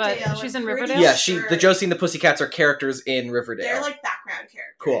believe so, but she's in Riverdale. Yeah, the Josie and the Pussycats are characters in Riverdale. They're like background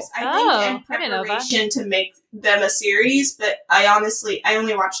characters. Cool. I think in preparation to make them a series, but I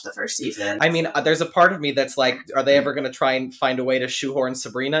only watched the first season. I mean, there's a part of me that's like, are they ever going to try and find a way to shoehorn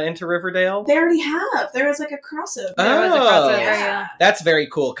Sabrina into Riverdale? They already have. There was like a crossover. Yeah. That's very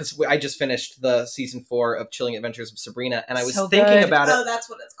cool, because I just finished the season 4 of Chilling Adventures of Sabrina, and I was thinking about it. Oh, that's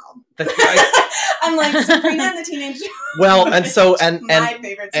what it's called. I'm like, Sabrina and the Teenage... Well, and so, and my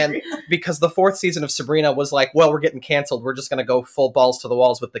favorite Sabrina. And because the 4th season of Sabrina was like, well, we're getting canceled, we're just going to go full balls to the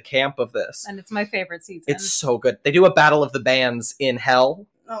walls with the camp of this. And it's my favorite season. It's so good. They do a battle of the bands in hell.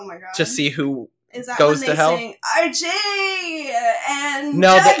 Oh my god. To see who Is that goes when to they hell. Sing RJ and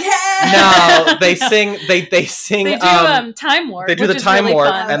no, Jughead? they sing. They sing. They do Time Warp. They do the Time really Warp,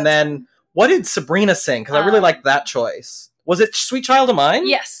 fun. and then what did Sabrina sing? Because I really liked that choice. Was it "Sweet Child of Mine"?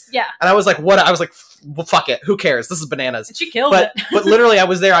 Yes. Yeah. And I was like, what? I was like, well, fuck it. Who cares? This is bananas. And she killed it. But literally, I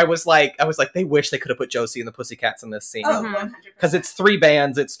was there. I was like, they wish they could have put Josie and the Pussycats in this scene. Oh, 100%. Because it's 3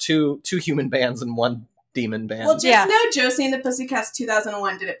 bands. It's two human bands and 1 demon band. Well, just know Josie and the Pussycats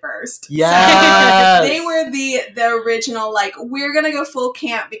 2001 did it first. Yes. So they were the original, like, we're going to go full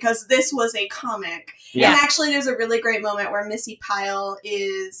camp because this was a comic. Yeah. And actually, there's a really great moment where Missy Pyle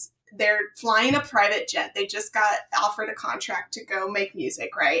they're flying a private jet. They just got offered a contract to go make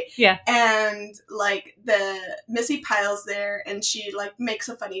music, right? Yeah. And, like, the Missy Pyle's there, and she, like, makes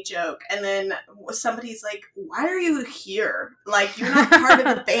a funny joke. And then somebody's like, why are you here? Like, you're not part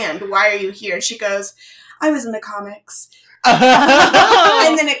of the band. Why are you here? She goes, I was in the comics.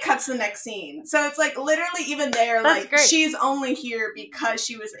 And then it cuts the next scene. So it's like literally even there, That's like great. She's only here because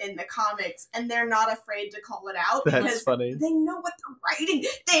she was in the comics, and they're not afraid to call it out because funny. They know what they're writing.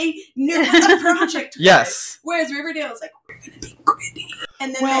 They knew what the project was. Yes. Whereas Riverdale is like, we're gonna be gritty.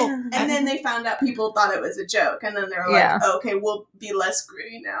 And then then they found out people thought it was a joke, and then they were like, okay, we'll be less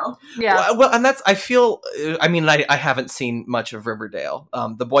gritty now. Yeah. Well, and that's, I feel, I mean, I haven't seen much of Riverdale.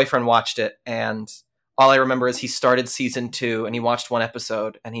 The boyfriend watched it, and all I remember is he started season 2 and he watched 1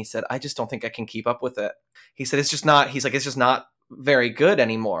 episode and he said, I just don't think I can keep up with it. He said, it's just not very good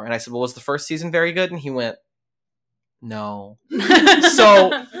anymore. And I said, well, was the first season very good? And he went, no. So,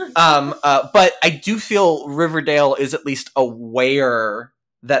 but I do feel Riverdale is at least aware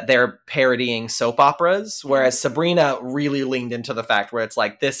that they're parodying soap operas, whereas Sabrina really leaned into the fact where it's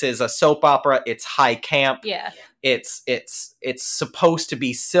like, this is a soap opera, it's high camp. Yeah. It's supposed to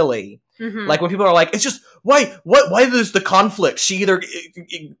be silly. Mm-hmm. Like when people are like, it's just why there's the conflict? She either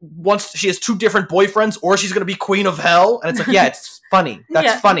she has 2 different boyfriends, or she's going to be Queen of Hell, and it's like, yeah, it's funny.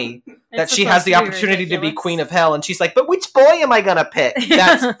 That's funny that she has the opportunity to be Queen of Hell, and she's like, but which boy am I going to pick?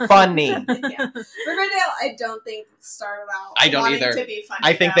 That's funny. Yeah. Riverdale, I don't think started out. I don't either. To be funny,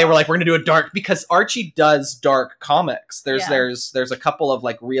 I think they were like, we're going to do a dark, because Archie does dark comics. There's a couple of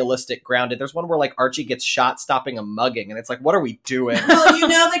like realistic, grounded. There's one where like Archie gets shot stopping a mugging, and it's like, what are we doing? Well, you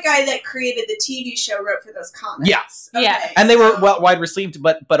know, the guy that created the TV show wrote for those comics. Yeah. Okay, yeah. And they were wide received,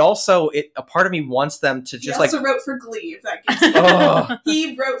 but also a part of me wants them to just he also wrote for Glee, if that gives you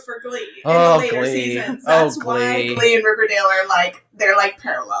He wrote for Glee in the later seasons. That's why Glee and Riverdale are like, they're like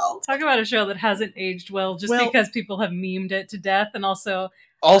parallel. Talk about a show that hasn't aged well just because people have memed it to death, and also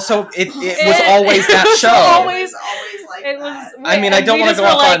it was always that show. Always like it that. Was. I mean, I don't want to go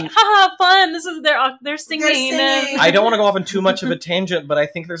off on. Haha, fun! This is they're singing. I don't want to go off on too much of a tangent, but I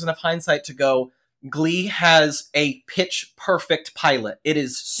think there's enough hindsight to go. Glee has a pitch perfect pilot. It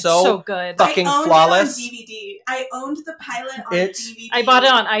is so good, fucking flawless. It on DVD. I owned the pilot on DVD. I bought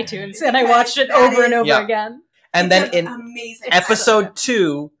it on iTunes and I watched it over and over again. And then in episode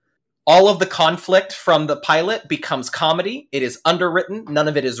 2, all of the conflict from the pilot becomes comedy. It is underwritten. None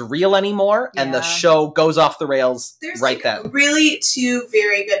of it is real anymore. And the show goes off the rails then. Really 2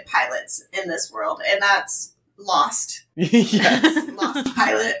 very good pilots in this world. And that's Lost. Yes. Lost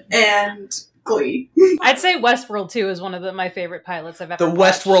pilot and Glee. I'd say Westworld 2 is one of my favorite pilots I've ever The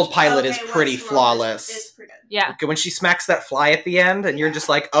watched. Westworld pilot is pretty flawless. It's pretty good. Yeah. When she smacks that fly at the end and you're just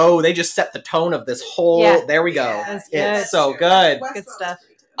like, oh, they just set the tone of this whole, there we go. Yeah, it's so good. Good stuff.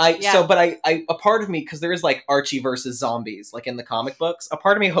 But a part of me, because there is like Archie versus zombies, like in the comic books, a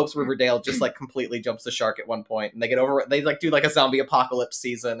part of me hopes Riverdale just like completely jumps the shark at one point and they get over it. They like do like a zombie apocalypse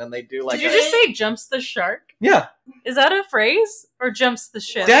season and they do like. Did you just say jumps the shark? Yeah. Is that a phrase or jumps the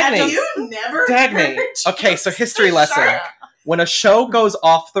ship? Dagny. You never Dagny. Okay, so history lesson. When a show goes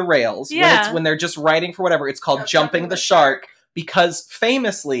off the rails, when they're just writing for whatever, it's called jumping the shark, because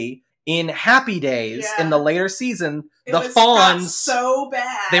famously in Happy Days in the later season, the Fonz so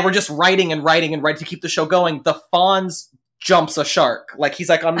bad. They were just writing to keep the show going. The Fonz jumps a shark, like he's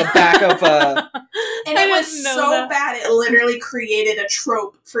like on the back of And it was so bad, it literally created a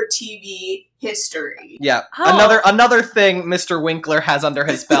trope for TV history. Yeah. Another thing Mr. Winkler has under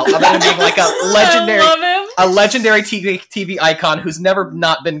his belt, other than being like a legendary TV icon who's never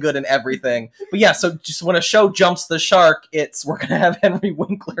not been good in everything. But yeah, so just when a show jumps the shark, we're gonna have Henry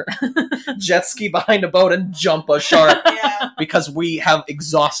Winkler jet ski behind a boat and jump a shark because we have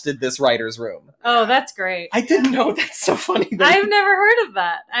exhausted this writer's room. Oh, that's great. I didn't know. That's so funny. I've never heard of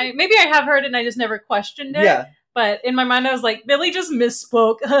that. Maybe I have heard it and I just never questioned it. Yeah. But in my mind, I was like, Billy just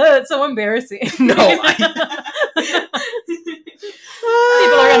misspoke. It's so embarrassing. No. People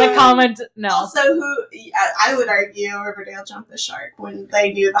are going to comment. No. Also, I would argue Riverdale jumped the shark when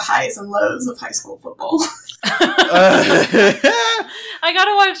they knew the highs and lows of high school football. I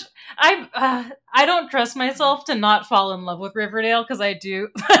gotta watch. I don't trust myself to not fall in love with Riverdale because I do.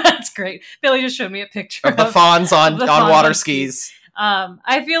 That's great. Billy just showed me a picture of the fawns on water skis.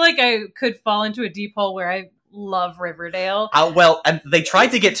 I feel like I could fall into a deep hole where I love Riverdale. Well, and they tried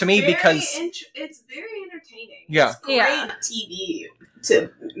to get to me because it's very entertaining. Yeah, it's great TV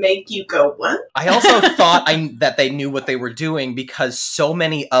to make you go, what? I also thought that they knew what they were doing because so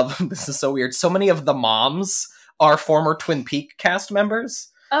many of this is so weird. So many of the moms are former Twin Peaks cast members.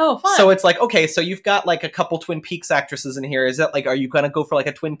 Oh, fun. So it's like, okay, so you've got like a couple Twin Peaks actresses in here. Is that like, are you going to go for like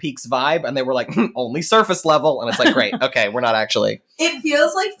a Twin Peaks vibe? And they were like, only surface level. And it's like, great. Okay, we're not actually. It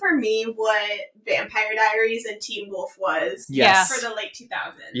feels like for me what Vampire Diaries and Teen Wolf was for the late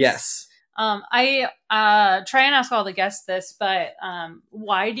 2000s. Yes. I try and ask all the guests this, but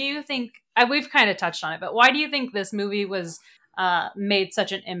why do you think, we've kind of touched on it, but why do you think this movie was made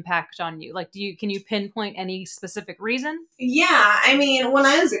such an impact on you? Like, can you pinpoint any specific reason? Yeah, I mean, when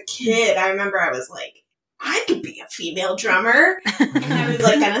I was a kid, I remember I was like, I could be a female drummer. And I was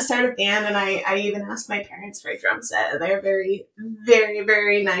like, gonna start a band, and I even asked my parents for a drum set, and they're very, very,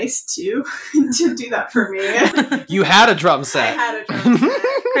 very nice to do that for me. You had a drum set. I had a drum set.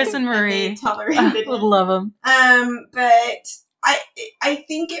 Chris and Marie. And they tolerated it. Would love them. But I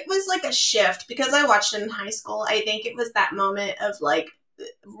think it was like a shift because I watched it in high school. I think it was that moment of like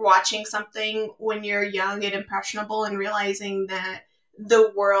watching something when you're young and impressionable and realizing that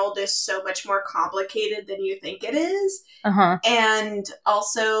the world is so much more complicated than you think it is. Uh-huh. And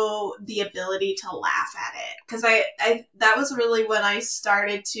also the ability to laugh at it. Because I that was really when I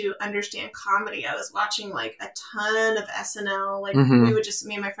started to understand comedy. I was watching like a ton of SNL. Like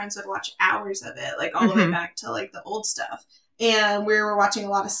me and my friends would watch hours of it, like all the way back to like the old stuff. And we were watching a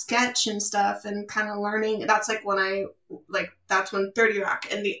lot of sketch and stuff and kind of learning. That's like when that's when 30 Rock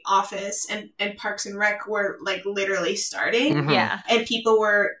and The Office and Parks and Rec were like literally starting. Mm-hmm. Yeah. And people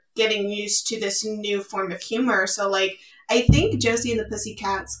were getting used to this new form of humor. So like, I think Josie and the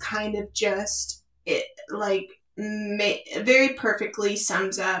Pussycats kind of just, very perfectly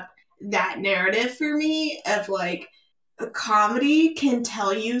sums up that narrative for me of like, a comedy can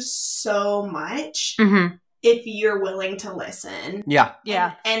tell you so much. Mm-hmm. If you're willing to listen. Yeah.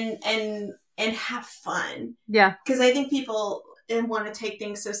 Yeah. And have fun. Yeah. Because I think people want to take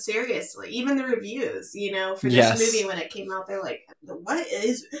things so seriously. Even the reviews, for this movie when it came out, they're like, what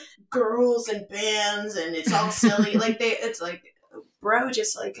is girls and bands and it's all silly. It's like, bro,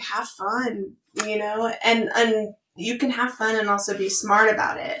 just like have fun, and you can have fun and also be smart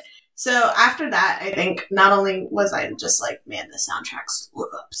about it. So after that, I think not only was I just like, man, the soundtrack's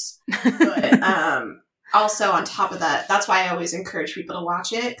whoops, but also, on top of that, that's why I always encourage people to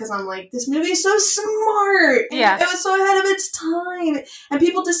watch it, because I'm like, this movie is so smart! Yeah. It was so ahead of its time! And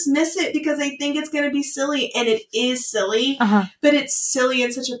people dismiss it because they think it's going to be silly, and it is silly, but it's silly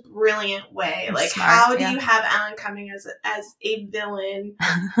in such a brilliant way. It's like, smart, how do you have Alan Cumming as a villain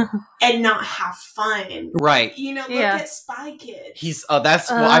and not have fun? Right. Look at Spy Kids. He's,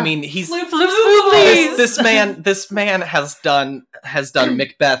 I mean, he's... This man has done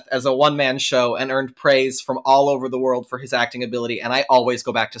Macbeth as a one-man show and earned praise from all over the world for his acting ability, and I always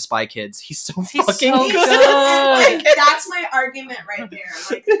go back to Spy Kids. He's so fucking good. That's my argument right there.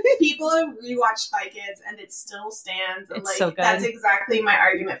 Like, people have rewatched Spy Kids and it still stands. And it's so good. That's exactly my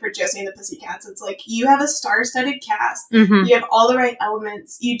argument for Josie and the Pussycats. It's like, you have a star-studded cast. You have all the right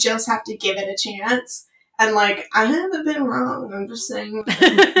elements. You just have to give it a chance. And, like, I haven't been wrong. I'm just saying,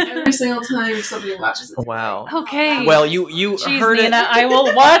 every single time somebody watches it. Wow. Okay. Well, you Jeez, heard Nina, it. I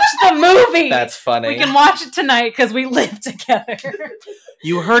will watch the movie. That's funny. We can watch it tonight because we live together.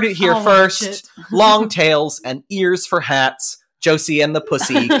 You heard it here first. Long tails and ears for hats. Josie and the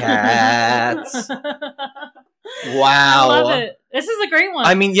Pussycats. Wow. I love it. This is a great one.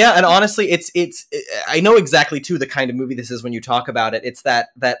 I mean, yeah, and honestly, it's I know exactly, too, the kind of movie this is when you talk about it. It's that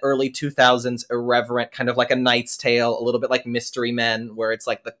early 2000s irreverent, kind of like A Knight's Tale, a little bit like Mystery Men, where it's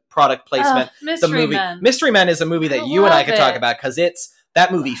like the product placement. Mystery Men. Mystery Men is a movie that you and I could talk about, because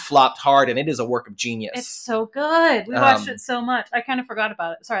that movie flopped hard, and it is a work of genius. It's so good. We watched it so much. I kind of forgot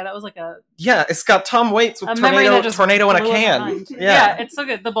about it. Sorry, that was like a... Yeah, it's got Tom Waits with Tornado in a Can. Yeah, it's so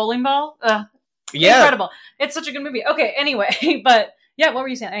good. The bowling ball. Yeah. Incredible. It's such a good movie. Okay, anyway, but yeah, what were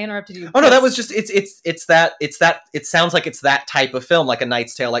you saying? I interrupted you. Oh no, that was just it sounds like it's that type of film, like A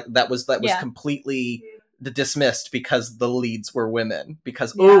Knight's Tale, like that was completely dismissed because the leads were women.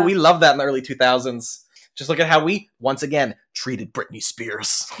 Because we love that in the early 2000s. Just look at how we once again treated Britney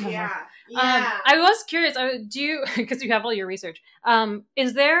Spears. Yeah. I was curious, do you, because you have all your research,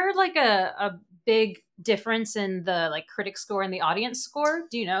 is there like a big difference in the like critic score and the audience score?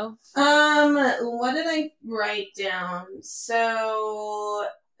 Do you know? What did I write down? So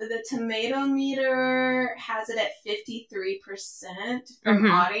the tomato meter has it at 53%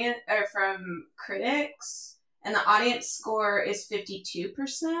 from audience or from critics. And the audience score is 52%.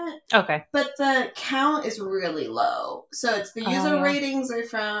 Okay. But the count is really low. So it's the user ratings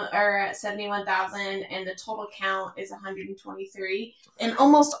are at 71,000 and the total count is 123. And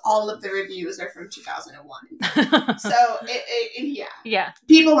almost all of the reviews are from 2001. So Yeah.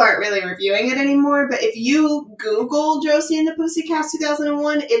 People aren't really reviewing it anymore, but if you Google Josie and the Pussycats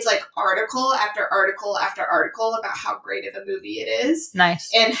 2001, it's like article after article after article about how great of a movie it is. Nice.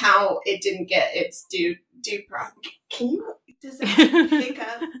 And how it didn't get its due Can you? Does it pick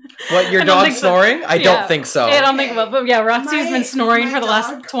up? What, your dog snoring? I don't think so. I don't think about. But yeah, Roxy's been snoring for the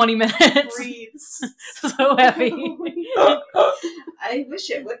last 20 minutes. Breathes so heavy. I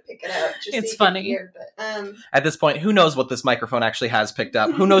wish it would pick it up. Just it's funny. Hear, but, At this point, who knows what this microphone actually has picked up?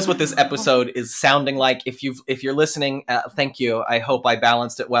 Who knows what this episode is sounding like? If you're listening, thank you. I hope I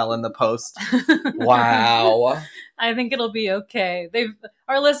balanced it well in the post. Wow. I think it'll be okay. We've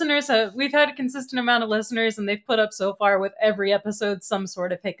had a consistent amount of listeners, and they've put up so far with every episode some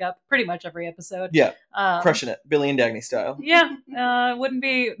sort of hiccup. Pretty much every episode. Yeah, crushing it, Billy and Dagny style. Yeah, wouldn't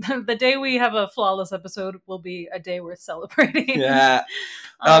be the day we have a flawless episode will be a day worth celebrating. Yeah.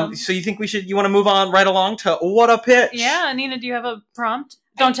 So you think you want to move on right along to What a Pitch? Yeah, Nina, do you have a prompt?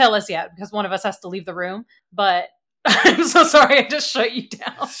 Don't tell us yet because one of us has to leave the room. But I'm so sorry, I just shut you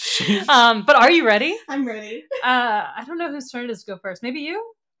down. But are you ready? I'm ready. I don't know whose turn it is to go first. Maybe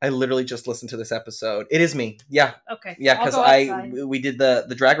you? I literally just listened to this episode. It is me. Yeah. Okay. Yeah, because we did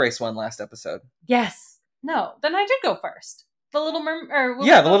the drag race one last episode. Yes. No, then I did go first. The Little Mermaid.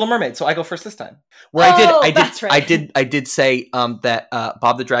 The Little Mermaid. So I go first this time. That's right. I did say that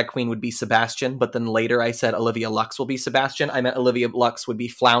Bob the Drag Queen would be Sebastian, but then later I said Olivia Lux will be Sebastian. I meant Olivia Lux would be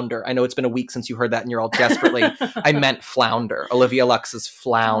Flounder. I know it's been a week since you heard that, and you're all desperately. I meant Flounder. Olivia Lux is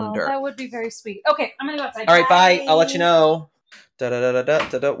Flounder. Oh, that would be very sweet. Okay, I'm gonna go outside. All right, bye. I'll let you know.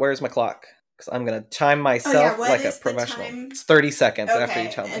 Where's my clock? Because I'm gonna time myself like a professional. It's 30 seconds after you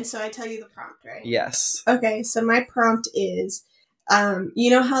tell me. And so I tell you the prompt, right? Yes. Okay, so my prompt is,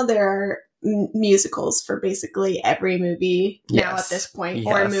 you know how there are musicals for basically every movie now at this point,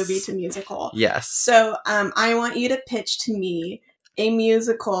 or movie to musical. Yes. So I want you to pitch to me a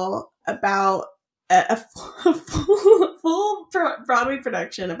musical about a full Broadway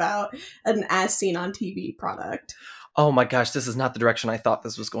production about an as seen on TV product. Oh my gosh, this is not the direction I thought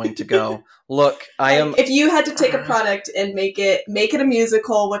this was going to go. Look, I am... If you had to take a product and make it a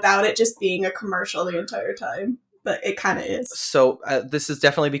musical without it just being a commercial the entire time. But it kind of is. So this is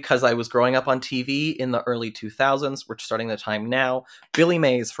definitely because I was growing up on TV in the early 2000s. We're starting the time now. Billy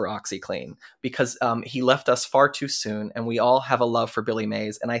Mays for OxyClean, because he left us far too soon, and we all have a love for Billy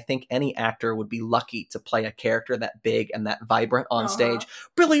Mays. And I think any actor would be lucky to play a character that big and that vibrant on stage.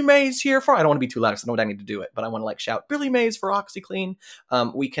 Billy Mays here for... I don't want to be too loud because I know I need to do it, but I want to shout, Billy Mays for OxyClean.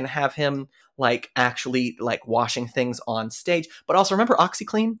 We can have him actually washing things on stage, but also remember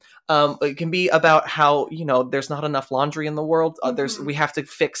OxyClean. It can be about how there's not enough laundry in the world. We have to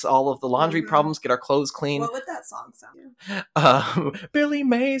fix all of the laundry problems, get our clothes clean. What would that song sound? Billy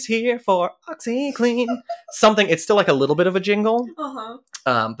Mays here for OxyClean. Something. It's still a little bit of a jingle.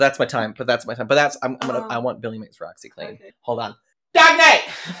 That's my time. But I want Billy Mays for OxyClean. Okay. Hold on. Dog night.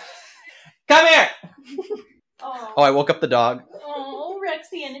 Come here. Oh, I woke up the dog. Oh,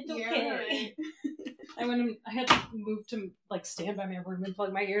 Rexy, and it's okay. Right. I had to move to stand by my room and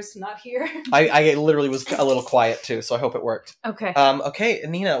plug my ears to not hear. I literally was a little quiet too, so I hope it worked. Okay. Okay,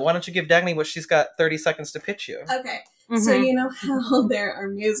 Nina, why don't you give Dagny what she's got 30 seconds to pitch you? Okay. So you know how there are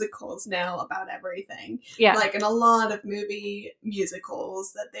musicals now about everything. Yeah. Like in a lot of movie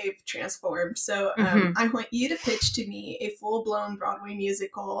musicals that they've transformed. So I want you to pitch to me a full-blown Broadway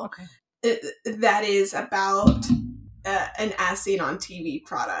musical that is about an as seen on TV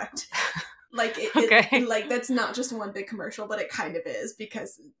product. Like it, like that's not just one big commercial, but it kind of is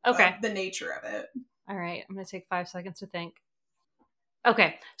because of the nature of it. All right, I'm going to take 5 seconds to think.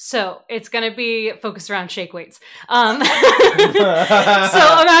 Okay, so it's going to be focused around shake weights. So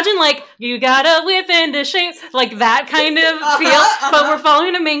imagine like, you gotta whip into shape, like that kind of feel, but we're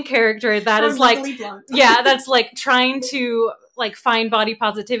following a main character that is like, that's like trying to like find body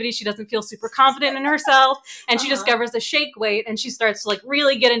positivity. She doesn't feel super confident in herself, and she discovers the shake weight, and she starts to like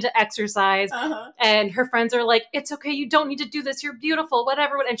really get into exercise. And her friends are like, "It's okay, you don't need to do this. You're beautiful,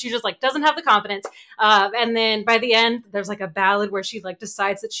 whatever." And she just like doesn't have the confidence. And then by the end, there's like a ballad where she like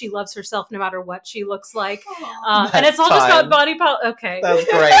decides that she loves herself no matter what she looks like. And it's all just about body okay, that was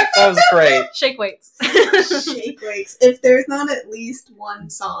great. That was great. Shake weights. Shake weights. If there's not at least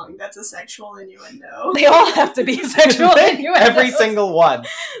one song that's a sexual innuendo, they all have to be sexual innuendo. Every single one.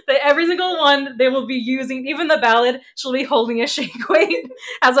 Every single one, they will be using, even the ballad, she'll be holding a shake weight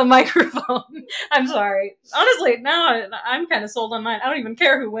as a microphone. I'm sorry. Honestly, now I'm kind of sold on mine. I don't even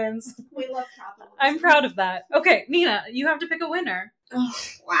care who wins. We love capitalism. I'm proud of that. Okay, Nina, you have to pick a winner. Oh,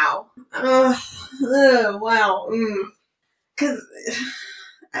 wow. Wow. Because...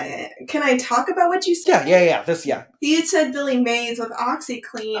 can I talk about what you said? Yeah. You said Billy Mays with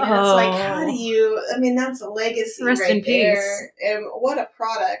OxyClean, and it's like, how do you... I mean, that's a legacy Rest in there. Peace. And what a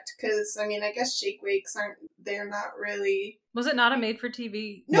product, because, I mean, I guess shake weights they're not really... Was it not a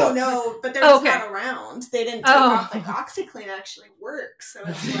made-for-TV? No, but they're just not around. They didn't take off, like, OxyClean actually works, so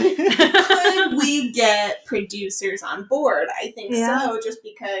it's like, could we get producers on board? I think so, just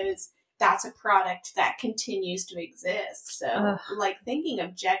because... that's a product that continues to exist. So, like, thinking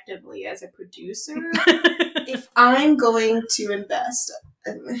objectively as a producer, if I'm going to invest,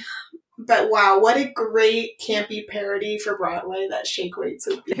 but wow, what a great campy parody for Broadway that shake weights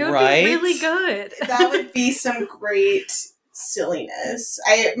would be. It would be really good. That would be some great silliness.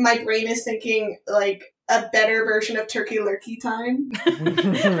 My brain is thinking, like, a better version of Turkey Lurkey Time.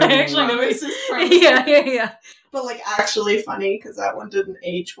 I actually know this is yeah. But like actually funny because that one didn't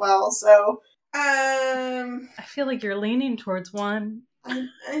age well. So, I feel like you're leaning towards one. I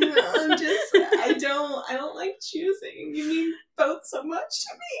don't like choosing. You mean both so much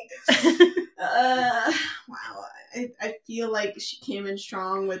to me. Wow. I feel like she came in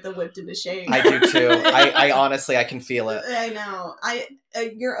strong with the whipped into shape. I do too. I honestly, I can feel it. I know.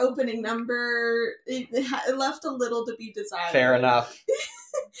 Your opening number, it left a little to be desired. Fair enough.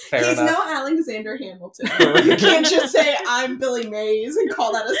 He's no Alexander Hamilton. You can't just say, I'm Billy Mays and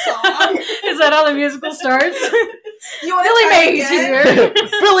call that a song. Is that how the musical starts? Billy Mays here.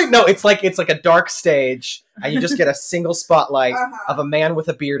 No, it's like a dark stage, and you just get a single spotlight of a man with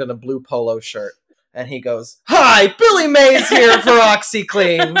a beard and a blue polo shirt. And he goes, "Hi, Billy Mays here for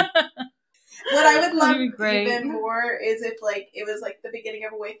OxyClean." What I would love even more is if, like, it was like the beginning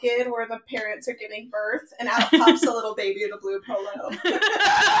of Wicked, where the parents are giving birth, and out pops a little baby in a blue polo.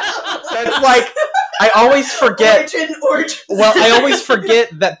 That's like, I always forget. Origin. Well, I always forget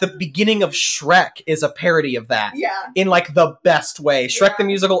that the beginning of Shrek is a parody of that. Yeah. In like the best way. Shrek the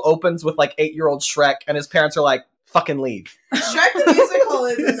musical opens with like 8-year-old Shrek, and his parents are like, "Fucking leave." Shrek the musical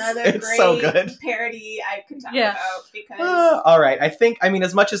is another it's great so good. parody I could talk about because all right, I mean,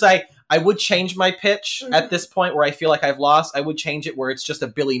 as much as I would change my pitch at this point where I feel like I've lost, I would change it where it's just a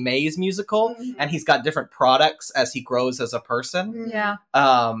Billy Mays musical and he's got different products as he grows as a person. Yeah.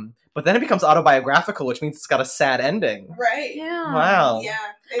 But then it becomes autobiographical, which means it's got a sad ending. Right. Yeah. Wow. Yeah.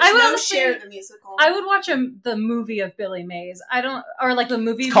 It's Cher the musical. I would watch the movie of Billy Mays. Or like the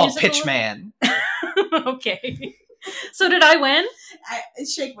movie. It's called Pitchman. Okay. So did I win?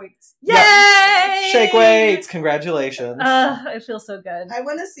 Shake weights. Yay! Yep. Shake weights. Congratulations. I feel so good. I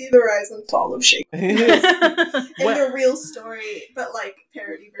want to see the rise and fall of shake weights. In the real story, but like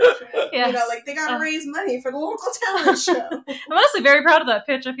parody version. Yes. You know, like they gotta raise money for the local talent show. I'm honestly very proud of that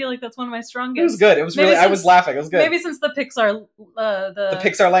pitch. I feel like that's one of my strongest. It was good. It was really. I was laughing. It was good. Maybe since the Pixar, the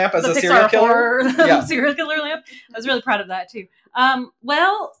Pixar lamp as a Pixar serial killer. Horror, serial killer lamp. I was really proud of that too.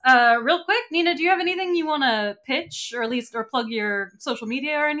 Real quick, Nina, do you have anything you want to pitch, or at least plug your social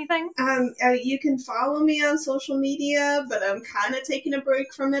media or anything? You can follow me on social media, but I'm kind of taking a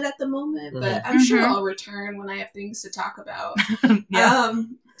break from it at the moment. But I'm sure I'll return when I have things to talk about.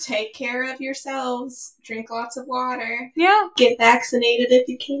 take care of yourselves. Drink lots of water. Yeah. Get vaccinated if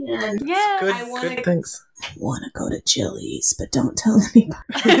you can. Yeah. Good things. I want to go to Chili's, but don't tell anybody.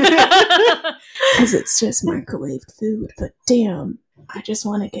 Because it's just microwaved food. But damn, I just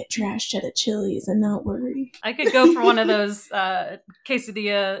want to get trashed at a Chili's and not worry. I could go for one of those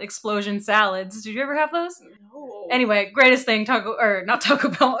quesadilla explosion salads. Did you ever have those? No. Anyway, greatest thing Taco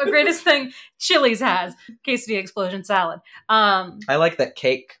Bell, greatest thing Chili's has, quesadilla explosion salad. I like that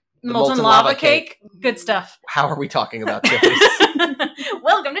cake. Molten lava cake. Good stuff. How are we talking about Chili's?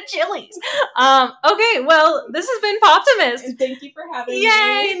 Welcome to Chili's. Okay, well, this has been Poptimist. And thank you for having me.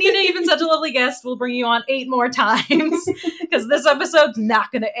 Yay! Nina, you've been such a lovely guest. We'll bring you on 8 more times because this episode's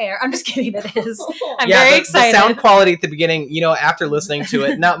not going to air. I'm just kidding, it is. I'm very excited. The sound quality at the beginning, after listening to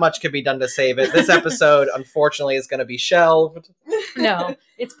it, not much could be done to save it. This episode, unfortunately, is going to be shelved. No,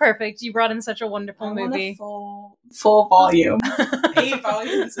 it's perfect. You brought in such a wonderful movie. Full volume. 8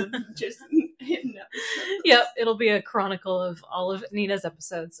 volumes of just hidden episodes. Yep, it'll be a chronicle of all of Nina's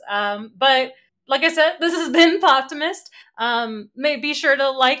episodes. But like I said, this has been Poptimist. Be sure to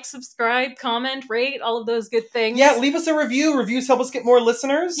like, subscribe, comment, rate, all of those good things. Yeah, leave us a review. Reviews help us get more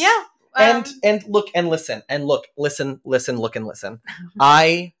listeners. Yeah. And look and listen. And listen.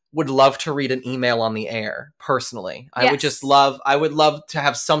 I would love to read an email on the air, personally. I would love to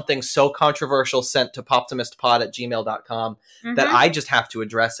have something so controversial sent to poptimistpod@gmail.com that I just have to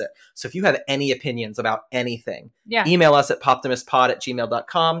address it. So if you have any opinions about anything, email us at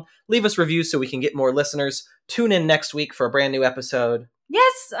poptimistpod@gmail.com. Leave us reviews so we can get more listeners. Tune in next week for a brand new episode.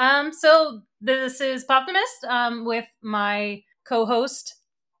 Yes. So this is Poptimist with my co-host,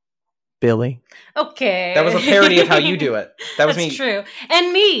 Billy. Okay. That was a parody of how you do it. That's me. True.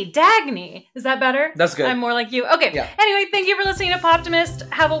 And me, Dagny. Is that better? That's good. I'm more like you. Okay. Yeah. Anyway, thank you for listening to Poptimist.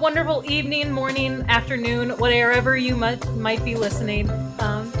 Have a wonderful evening, morning, afternoon, whatever you might be listening.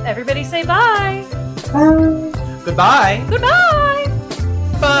 Everybody say bye. Goodbye. Goodbye.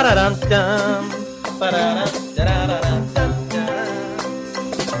 Ba-da-dum-dum. Ba-da-dum-da-da-da-da.